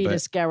Borg, and but-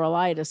 Vitas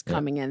Gerulaitis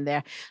coming in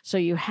there. So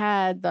you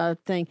had the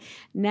thing.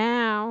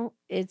 Now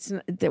it's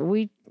that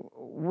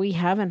we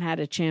haven't had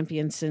a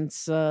champion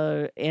since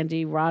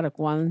Andy Roddick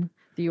won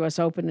the U.S.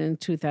 Open in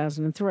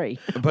 2003.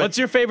 What's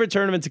your favorite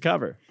tournament to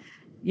cover?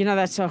 You know,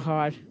 that's so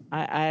hard.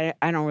 I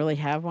don't really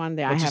have one.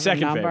 I What's your have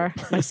second a number.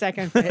 favorite? My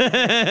second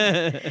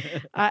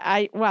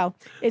favorite. Well,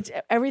 it's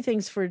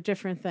everything's for a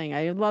different thing.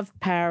 I love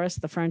Paris,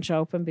 the French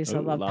Open, because I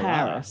Ooh, love la la.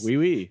 Paris. Oui,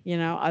 oui. You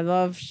know, I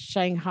love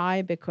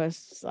Shanghai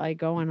because I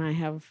go and I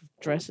have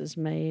dresses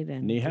made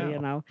and Ni hao. you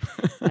know,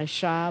 I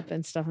shop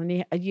and stuff.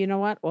 And you know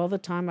what? All the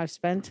time I've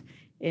spent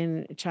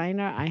in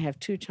China, I have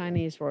 2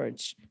 Chinese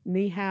words: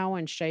 ni hao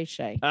and shay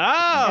shay.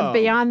 Oh, And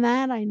beyond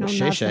that, I know What's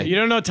shay nothing. shay? you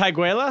don't know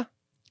Taiguela?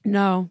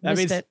 No, That missed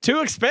means it.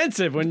 too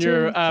expensive when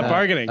you're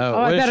bargaining.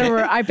 Oh, what is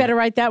I better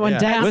write that one Yeah.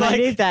 down. It's I like-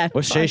 need that.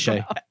 What's Shay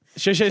Shay?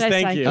 Shay Shay's Shay, thank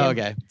thank you. you. Oh,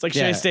 okay. It's like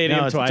Shea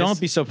Stadium no, twice. Don't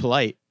be so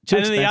polite. Too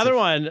And then the expensive. other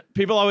one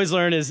people always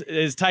learn is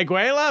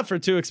Taiguela for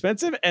too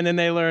expensive, and then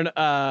they learn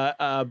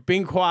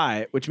Bing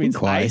Kwai, which means Bing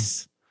Kwai.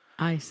 ice.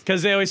 Ice.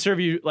 Because they always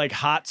serve you like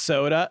hot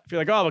soda. If you're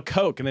like, oh, I have a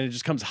Coke, and then it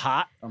just comes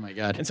hot. Oh my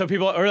God. And so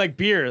people, or like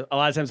beer, a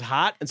lot of times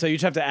hot. And so you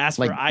just have to ask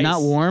Like for ice.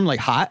 not warm, like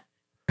hot.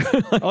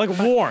 Oh, like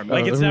warm.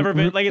 Like it's never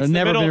been, like it's the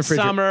Never middle been of refriger-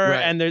 summer right.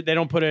 and they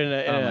don't put it in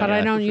a. But I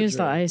yeah. don't use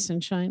the ice in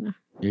China.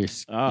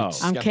 I'm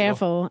skeptical.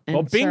 careful. In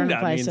Well, certain Bingda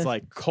places. means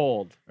like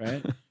cold,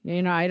 right?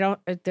 You know, I don't.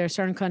 There are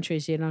certain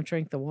countries you don't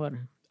drink the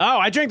water. Oh,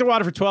 I drank the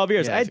water for 12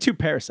 years. Yeah. I had 2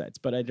 parasites,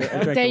 but I drank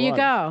There the you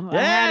water. go.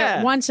 I had Yeah.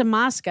 it once in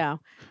Moscow.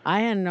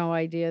 I had no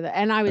idea that,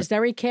 and I was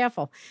very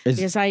careful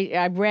because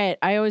I read.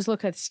 I always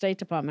look at the State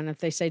Department. If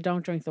they say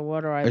don't drink the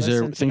water, I Is listen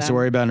there to things to them.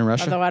 worry about in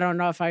Russia? Although I don't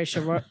know if I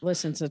should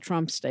listen to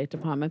Trump's State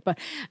Department, but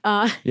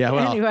Yeah,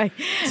 well, anyway,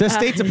 the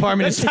State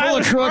Department is full Tyler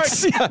of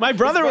crooks. Marks. My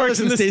brother His works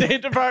in the brother's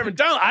State Department.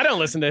 I don't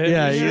listen to him.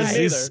 Yeah, He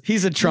shouldn't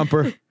he's a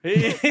Trumper.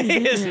 either.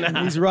 He is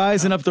not. He's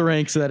rising up the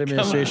ranks of that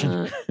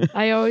administration.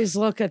 I always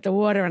look at the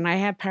water, and I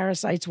had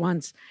parasites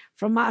once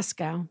from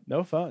Moscow.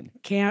 No fun.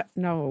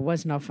 No, it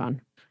was no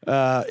fun.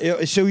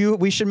 So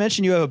we should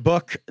mention you have a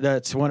book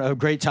that's a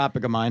great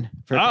topic of mine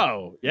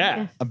Oh,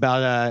 yeah.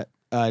 about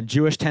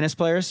Jewish tennis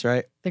players,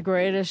 right? The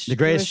greatest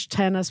Jewish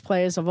tennis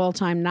players of all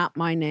time, not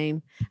my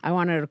name. I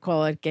wanted to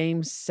call it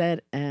Game,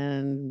 Set,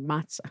 and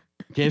Matzah.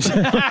 Games.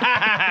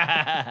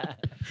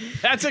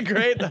 That's a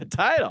great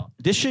title.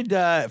 This should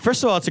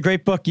first of all, it's a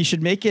great book. You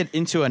should make it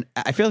into an.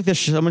 I feel like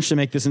someone should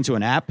make this into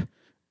an app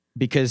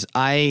because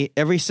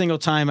every single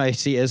time I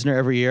see Isner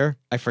every year,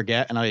 I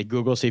forget and I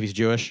Google see if he's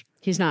Jewish.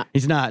 He's not.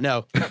 He's not.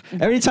 No.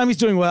 Every time he's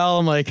doing well,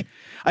 I'm like,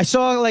 I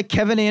saw like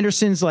Kevin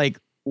Anderson's like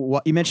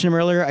what you mentioned him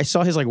earlier. I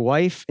saw his like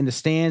wife in the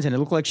stands and it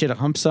looked like she had a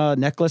Hamsa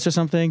necklace or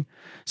something.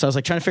 So I was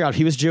like trying to figure out if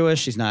he was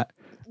Jewish. He's not.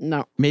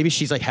 No. Maybe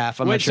she's like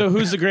half. I'm Wait, not sure. so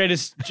who's the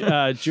greatest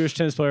Jewish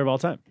tennis player of all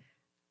time?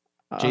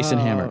 Jason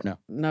Hammer. No.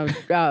 No,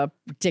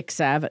 Dick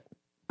Savitt.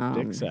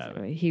 Dick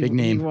Savitt. Big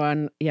name. He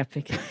won. Yeah,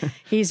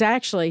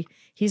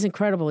 he's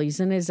incredible.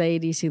 He's in his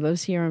 80s. He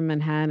lives here in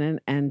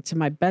Manhattan. And to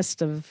my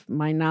best of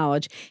my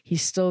knowledge, he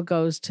still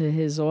goes to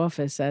his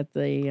office at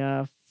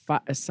the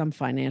some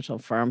financial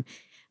firm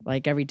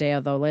like every day.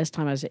 Although last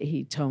time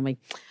he told me,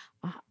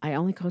 I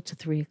only go to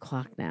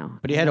 3:00 now.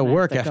 But he had and to I have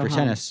work go after home."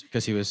 tennis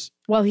because he was.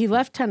 Well, he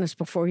left tennis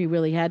before he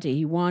really had to.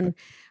 He won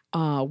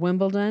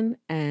Wimbledon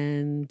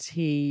and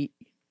he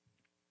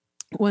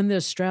won the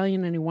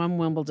Australian and he won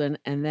Wimbledon.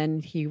 And then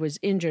he was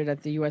injured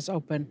at the U.S.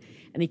 Open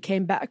and he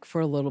came back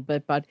for a little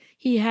bit. But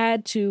he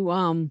had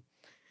to,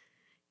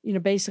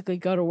 basically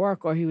go to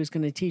work or he was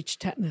going to teach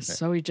tennis.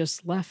 So he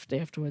just left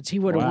afterwards. He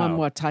would have won Wow.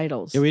 more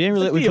titles. Yeah, we didn't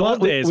really. like the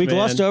old days, we man.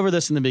 glossed over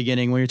this in the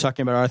beginning when you're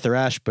talking about Arthur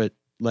Ashe, but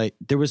like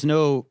there was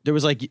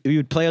like you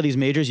would play all these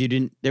majors.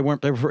 They were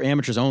for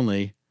amateurs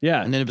only.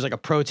 Yeah. And then it was like a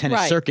pro tennis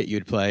Right. circuit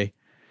you'd play,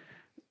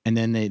 and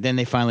then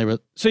they finally.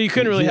 So you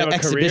couldn't really you have had a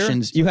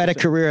exhibitions. career? You had a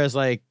career as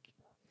like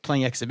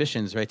playing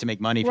exhibitions, right, to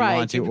make money if you Right,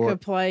 wanted to, you or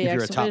could play if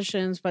you're a top.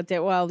 exhibitions, but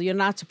you're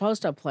not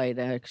supposed to play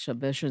the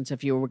exhibitions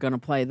if you were going to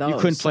play those. You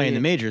couldn't play So in the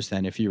you- majors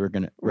then if you were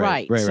gonna.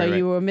 Right. Right. So right.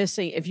 you were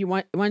missing if you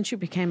once you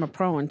became a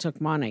pro and took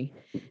money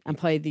and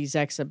played these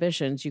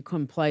exhibitions, you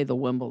couldn't play the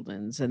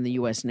Wimbledons and the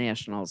US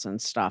Nationals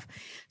and stuff.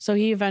 So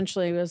he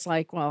eventually was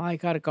like, well, I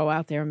got to go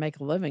out there and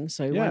make a living.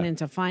 So he went Yeah.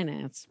 into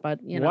finance. But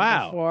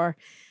Wow. before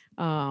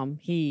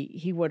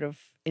he would have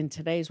in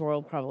today's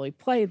world probably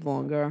played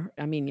longer.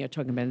 I mean, you're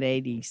talking about an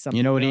 80 something.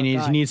 You know what he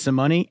needs? He needs some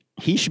money.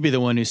 He should be the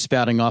one who's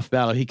spouting off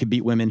battle. He could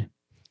beat women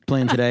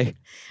playing today.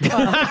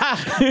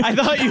 I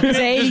thought you He's meant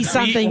 80 just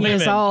something beat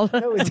years women. old.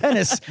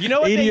 Tennis. You know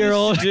what they used to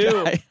 80-year-old do?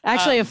 guy.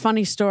 Actually, a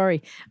funny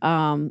story.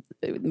 The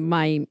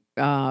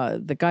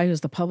guy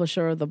who's the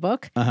publisher of the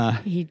book,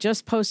 he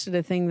just posted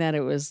a thing that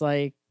it was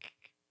like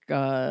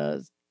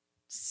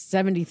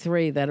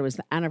 73, that it was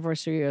the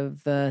anniversary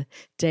of the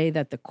day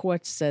that the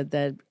court said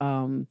that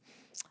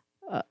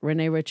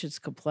Renee Richards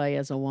could play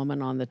as a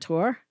woman on the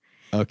tour.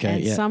 Okay.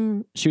 And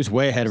Yeah. She was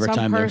way ahead of her some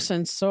time there.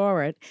 person saw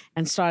it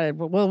and started,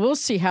 well, we'll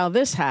see how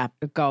this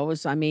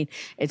goes. I mean,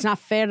 it's not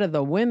fair to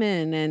the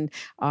women. And,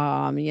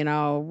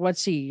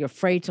 what's he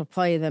afraid to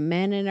play the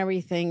men and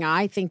everything?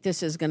 I think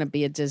this is going to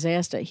be a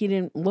disaster. He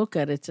didn't look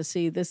at it to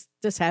see this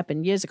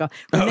happened years ago.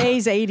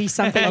 Renee's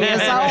 80-something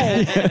years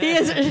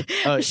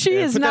old. She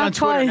is put that not on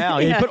Twitter playing. now.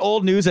 Yeah. Put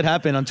old news that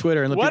happened on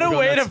Twitter. And let What people a go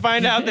way to nuts.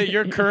 find out that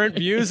your current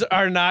views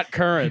are not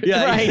current.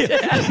 Yeah. Right.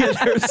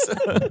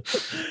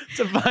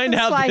 To find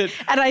It's out like, that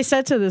and I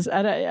said to this,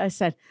 I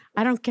said,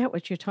 I don't get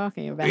what you're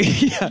talking about.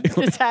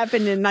 This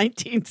happened in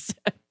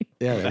 1970.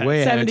 Yeah,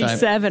 way ahead of time.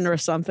 77 or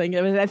something.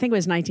 I think it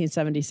was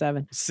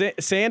 1977.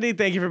 Sandy,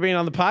 thank you for being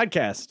on the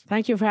podcast.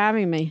 Thank you for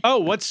having me.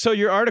 Oh, so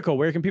your article?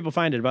 Where can people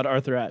find it about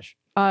Arthur Ashe?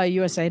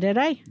 USA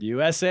Today.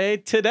 USA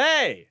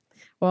Today.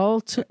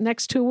 Well,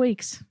 next 2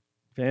 weeks.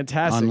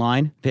 Fantastic.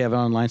 Online. They have an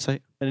online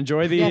site. And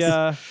enjoy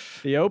the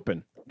the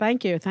Open.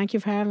 Thank you. Thank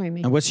you for having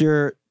me. And what's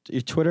your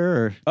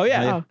Twitter? Or Oh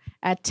yeah. Oh,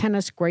 at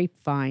Tennis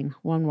Grapevine,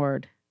 one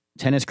word.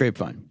 Tennis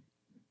Grapevine.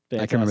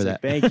 I can remember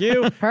that. Thank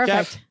you. Perfect.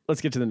 Cap, let's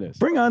get to the news.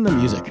 Bring on the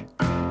music.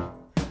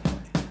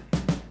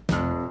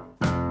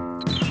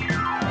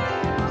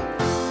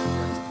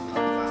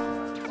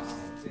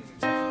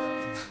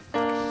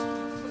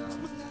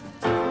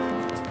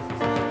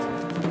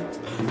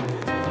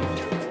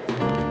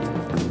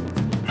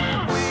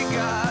 We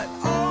got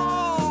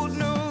old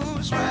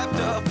news wrapped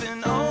up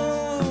in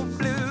old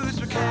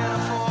blues. We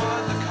can't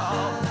afford the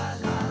call.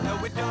 No,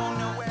 we don't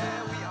know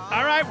where we are.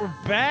 All right, we're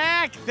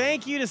back.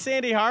 thank you to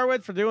Sandy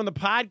Harwood for doing the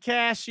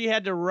podcast. She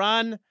had to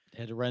run.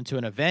 Had to run to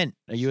an event,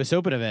 a U.S.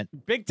 Open event.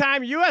 Big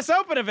time U.S.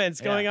 Open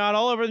events going on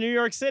all over New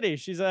York City.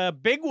 She's a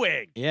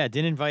bigwig. Yeah,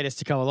 didn't invite us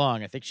to come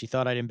along. I think she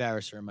thought I'd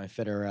embarrass her in my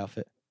Federer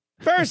outfit.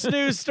 First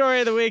news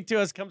story of the week to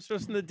us comes to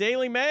us from the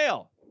Daily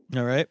Mail.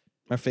 All right,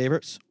 our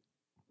favorites.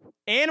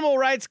 Animal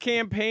rights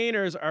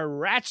campaigners are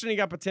ratcheting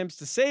up attempts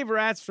to save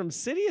rats from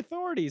city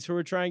authorities who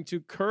are trying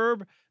to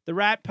curb the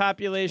rat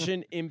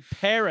population in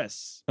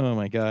Paris. Oh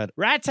my God.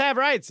 Rats have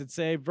rights that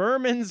say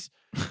vermins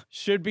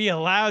should be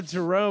allowed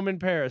to roam in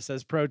Paris,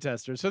 says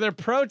protesters. So they're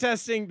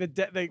protesting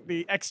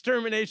the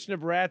extermination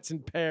of rats in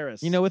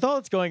Paris. You know, with all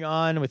that's going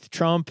on with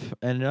Trump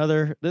and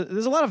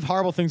there's a lot of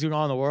horrible things going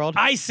on in the world.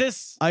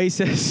 ISIS.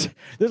 There's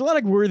a lot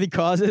of worthy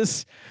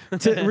causes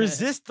to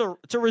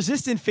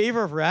resist in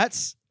favor of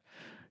rats.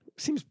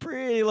 Seems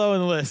pretty low on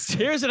the list.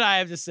 Here's what I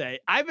have to say.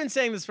 I've been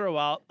saying this for a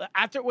while.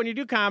 When you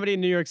do comedy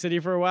in New York City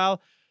for a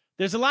while,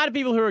 there's a lot of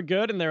people who are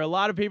good, and there are a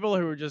lot of people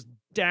who are just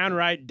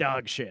downright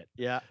dog shit.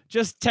 Yeah.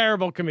 Just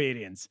terrible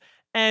comedians.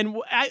 And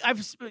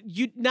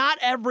not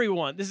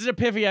everyone, this is an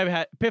epiphany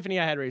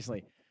I had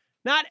recently.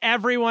 Not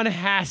everyone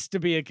has to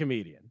be a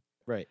comedian.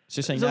 Right.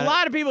 So saying there's a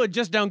lot of people who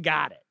just don't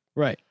got it.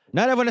 Right.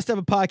 Not everyone has to have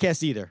a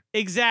podcast either.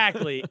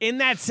 Exactly. In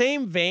that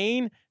same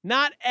vein,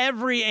 not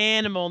every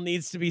animal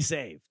needs to be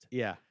saved.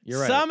 Yeah, you're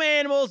right. Some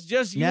animals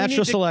just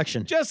natural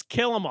selection. Just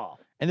kill them all.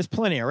 And there's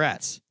plenty of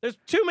rats. There's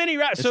too many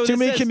rats. There's too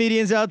many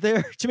comedians out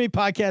there. Too many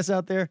podcasts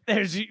out there.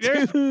 There's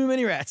too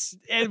many rats.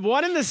 And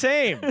one and the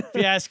same, if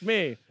you ask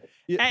me.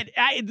 Yeah.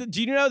 And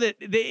do you know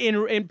that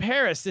in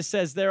Paris, this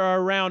says there are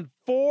around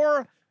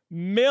 4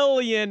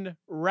 million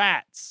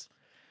rats.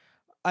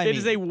 It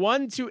is a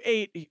 1 to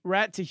 8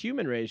 rat to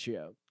human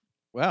ratio.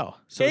 Wow.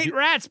 So 8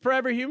 rats per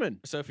every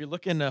human. So if you're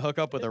looking to hook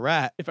up with a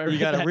rat, you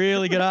got a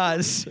really good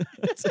odds.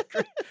 It's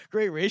a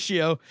great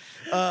ratio.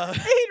 8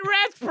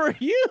 rats per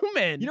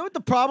human. You know what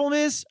the problem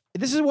is?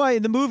 This is why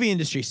in the movie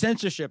industry,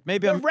 censorship.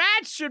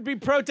 Rats should be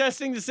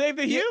protesting to save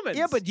the humans.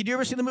 Yeah, but did you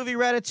ever see the movie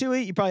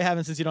Ratatouille? You probably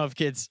haven't since you don't have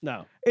kids.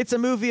 No. It's a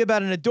movie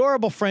about an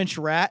adorable French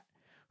rat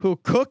who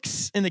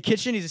cooks in the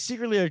kitchen. He's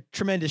secretly a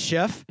tremendous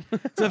chef.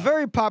 It's a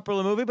very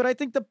popular movie, but I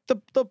think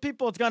the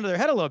people, it's gone to their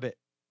head a little bit.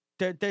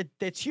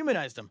 It's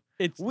humanized them.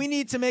 We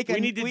need to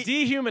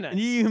dehumanize.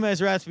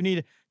 Dehumanize rats. We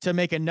need to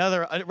make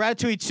another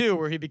Ratatouille 2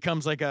 where he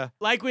becomes like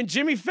when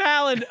Jimmy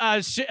Fallon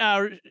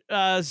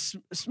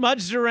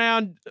smudged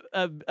around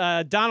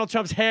Donald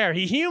Trump's hair.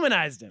 He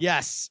humanized him.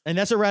 Yes, and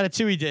that's what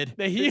Ratatouille did.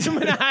 They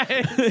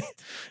humanized.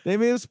 It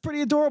was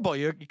pretty adorable.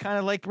 You kind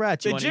of like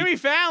rats. The Jimmy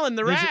Fallon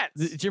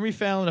Jimmy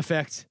Fallon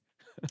effect.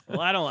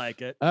 Well, I don't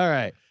like it. All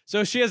right.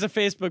 So she has a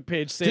Facebook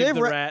page. Save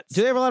the rats.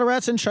 Do they have a lot of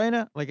rats in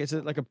China? Like, is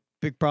it like a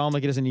big problem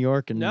like it is in New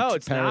York? And no,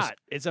 it's Paris? not.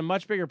 It's a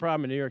much bigger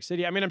problem in New York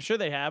City. I mean, I'm sure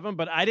they have them,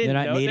 but I didn't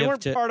know. They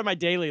weren't part of my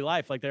daily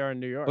life like they are in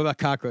New York. What about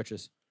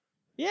cockroaches?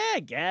 Yeah, I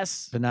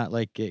guess. But not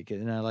like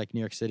New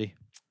York City.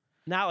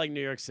 Not like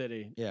New York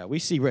City. Yeah, we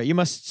see rat. You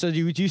must. So do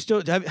you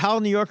still? How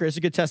New Yorker? It's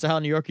a good test of how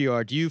New Yorker you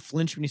are. Do you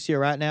flinch when you see a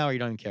rat now, or you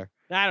don't even care?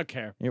 I don't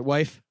care. Your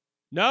wife?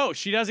 No,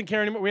 she doesn't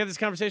care anymore. We had this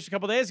conversation a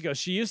couple days ago.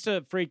 She used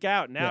to freak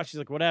out. Now she's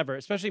like, whatever.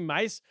 Especially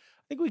mice.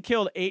 I think we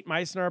killed 8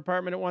 mice in our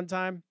apartment at one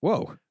time.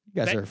 Whoa. You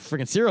guys are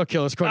freaking serial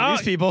killers according to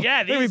these people.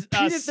 Yeah, they're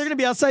going to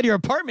be outside your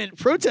apartment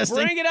protesting.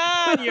 Bring it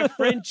on, you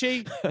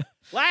Frenchie.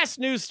 Last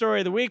news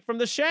story of the week from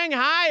the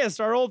Shanghaiist,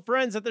 our old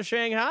friends at the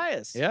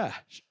Shanghaiist. Yeah.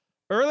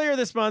 Earlier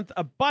this month,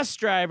 a bus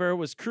driver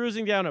was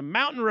cruising down a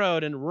mountain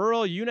road in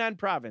rural Yunnan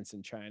province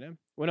in China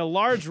when a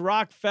large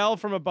rock fell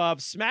from above,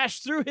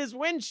 smashed through his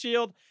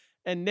windshield,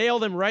 and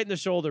nailed him right in the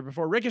shoulder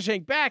before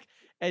ricocheting back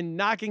and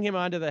knocking him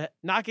on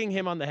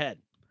the head.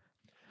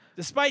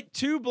 Despite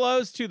 2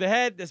 blows to the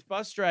head, this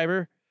bus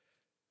driver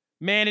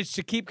managed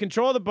to keep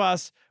control of the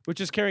bus,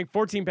 which was carrying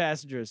 14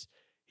 passengers.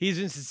 He's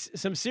in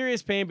some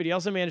serious pain, but he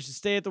also managed to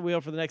stay at the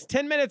wheel for the next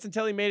 10 minutes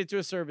until he made it to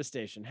a service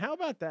station. How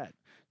about that?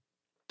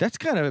 That's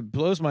kind of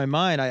blows my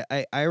mind.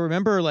 I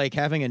remember like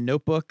having a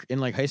notebook in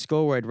like high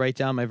school where I'd write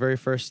down my very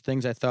first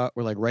things I thought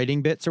were like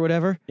writing bits or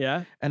whatever.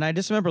 Yeah. And I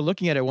just remember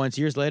looking at it once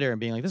years later and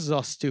being like, this is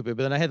all stupid.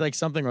 But then I had like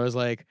something where I was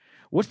like,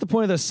 what's the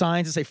point of those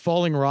signs that say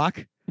falling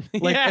rock?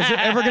 Like, is there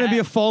ever going to be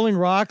a falling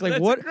rock? Like,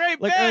 that's what? A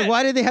great like, bit.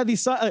 Why did they have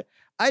these signs?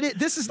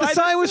 The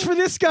sign was for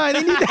this guy.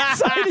 They need that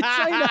sign in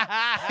China.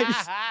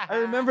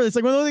 I remember it's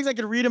like one of those things I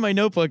could read in my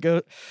notebook.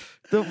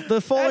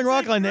 The falling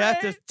rock line. They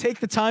have to take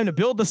the time to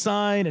build the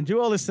sign and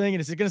do all this thing,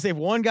 and it's going to save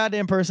one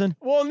goddamn person.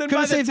 Well, and then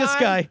couldn't save this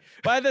guy.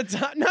 By the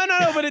time,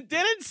 no, but it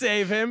didn't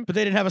save him. But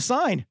they didn't have a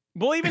sign.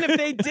 Well, even if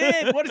they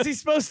did, what is he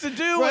supposed to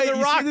do when the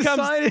rock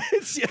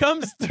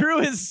comes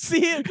through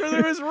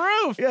his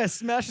roof? Yeah,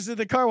 smashes in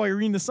the car while you're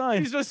reading the sign.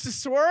 He's supposed to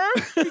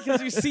swerve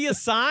because you see a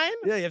sign?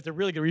 Yeah, you have to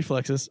really good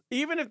reflexes.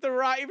 Even if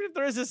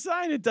there is a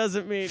sign, it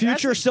doesn't mean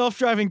future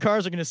self-driving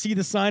cars are going to see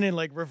the sign and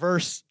like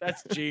reverse.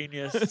 That's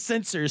genius.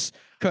 Sensors.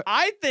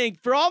 I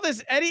think for all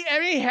this,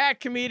 any hack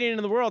comedian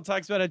in the world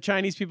talks about how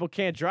Chinese people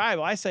can't drive.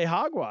 Well, I say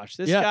hogwash.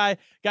 This guy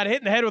got hit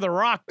in the head with a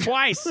rock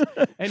twice,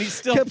 and he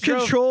still kept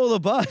control of the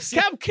bus.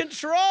 Kept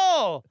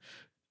control.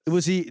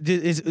 Was he?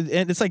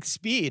 And it's like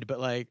speed, but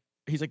like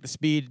He's like the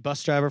speed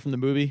bus driver from the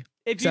movie.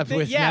 If you Except think,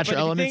 with yeah, natural but if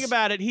elements. you think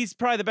about it, he's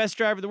probably the best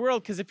driver in the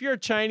world because if you're a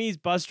Chinese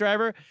bus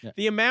driver,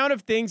 the amount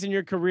of things in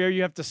your career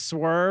you have to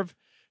swerve,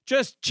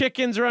 just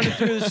chickens running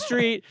through the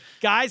street,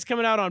 guys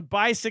coming out on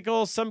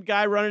bicycles, some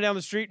guy running down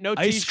the street, no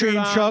Ice t-shirt cream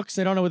on, trucks.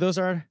 They don't know what those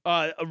are.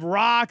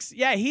 rocks.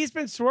 Yeah, he's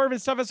been swerving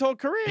stuff his whole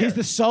career. He's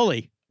the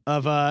Sully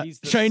of He's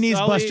the Chinese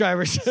bus Sully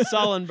drivers.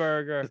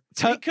 Sullenberger.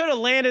 He could have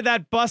landed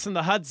that bus in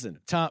the Hudson.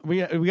 Tom, we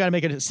got to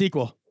make it a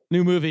sequel.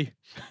 New movie.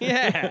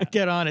 Yeah.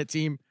 Get on it,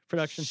 team.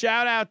 Production.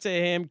 Shout out to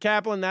him.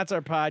 Kaplan, that's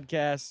our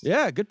podcast.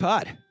 Yeah, good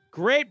pod.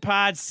 Great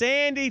pod.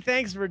 Sandy,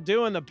 thanks for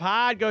doing the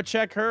pod. Go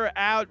check her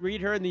out. Read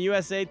her in the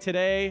USA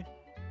Today.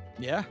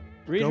 Yeah.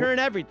 Read her in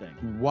everything.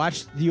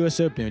 Watch the U.S.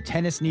 Open.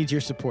 Tennis needs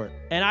your support.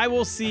 And I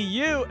will see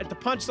you at the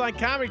Punchline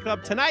Comedy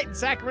Club tonight in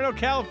Sacramento,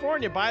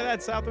 California. Buy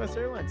that Southwest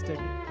Airlines ticket.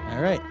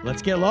 All right,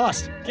 let's get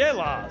lost. Get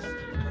lost.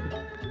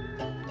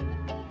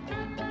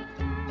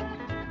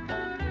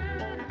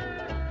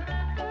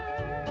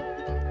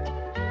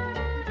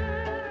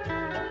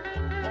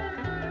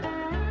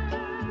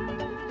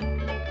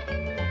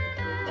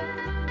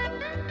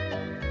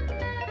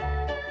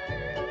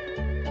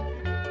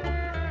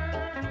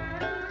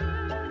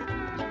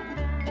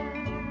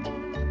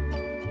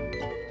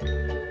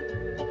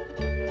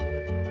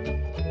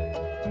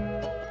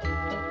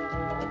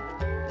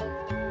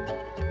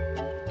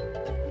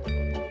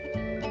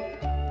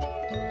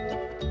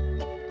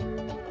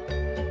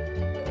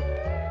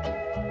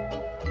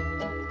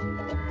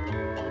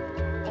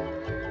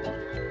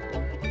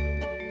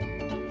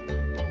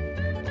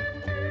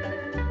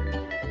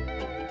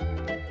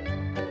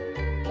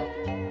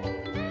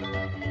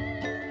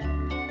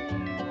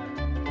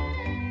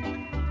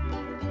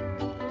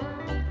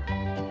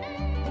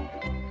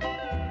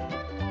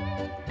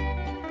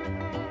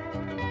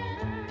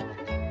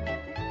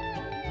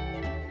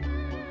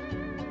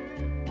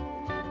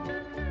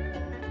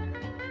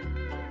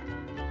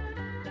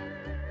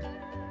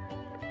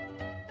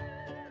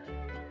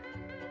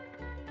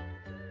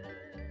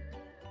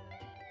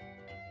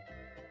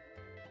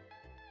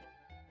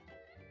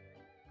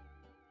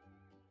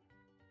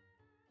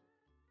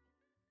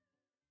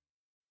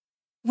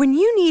 When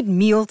you need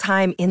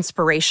mealtime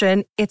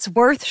inspiration, it's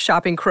worth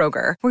shopping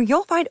Kroger, where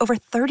you'll find over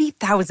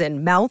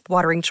 30,000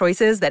 mouth-watering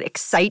choices that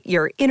excite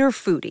your inner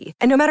foodie.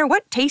 And no matter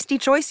what tasty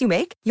choice you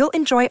make, you'll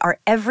enjoy our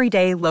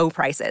everyday low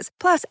prices,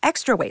 plus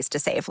extra ways to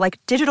save, like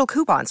digital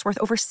coupons worth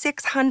over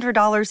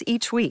 $600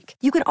 each week.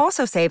 You can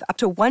also save up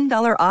to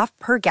 $1 off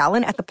per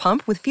gallon at the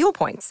pump with fuel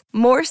points.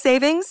 More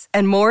savings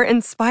and more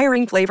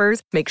inspiring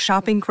flavors make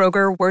shopping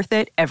Kroger worth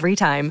it every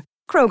time.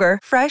 Kroger,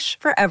 fresh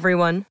for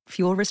everyone.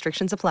 Fuel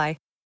restrictions apply.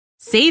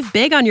 Save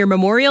big on your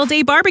Memorial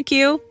Day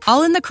barbecue,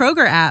 all in the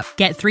Kroger app.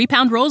 Get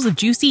 3-pound rolls of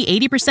juicy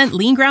 80%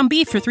 lean ground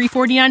beef for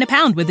 $3.49 a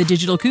pound with a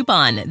digital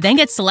coupon. Then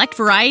get select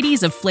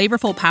varieties of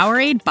flavorful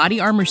Powerade, Body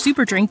Armor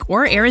Super Drink,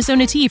 or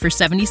Arizona tea for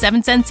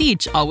 77 cents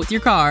each, all with your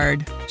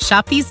card.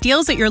 Shop these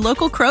deals at your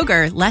local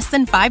Kroger, less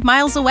than 5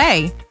 miles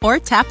away. Or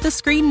tap the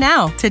screen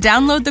now to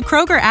download the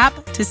Kroger app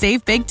to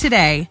save big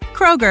today.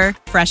 Kroger,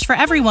 fresh for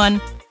everyone.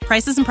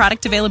 Prices and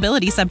product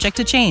availability subject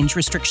to change.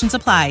 Restrictions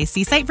apply.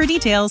 See site for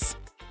details.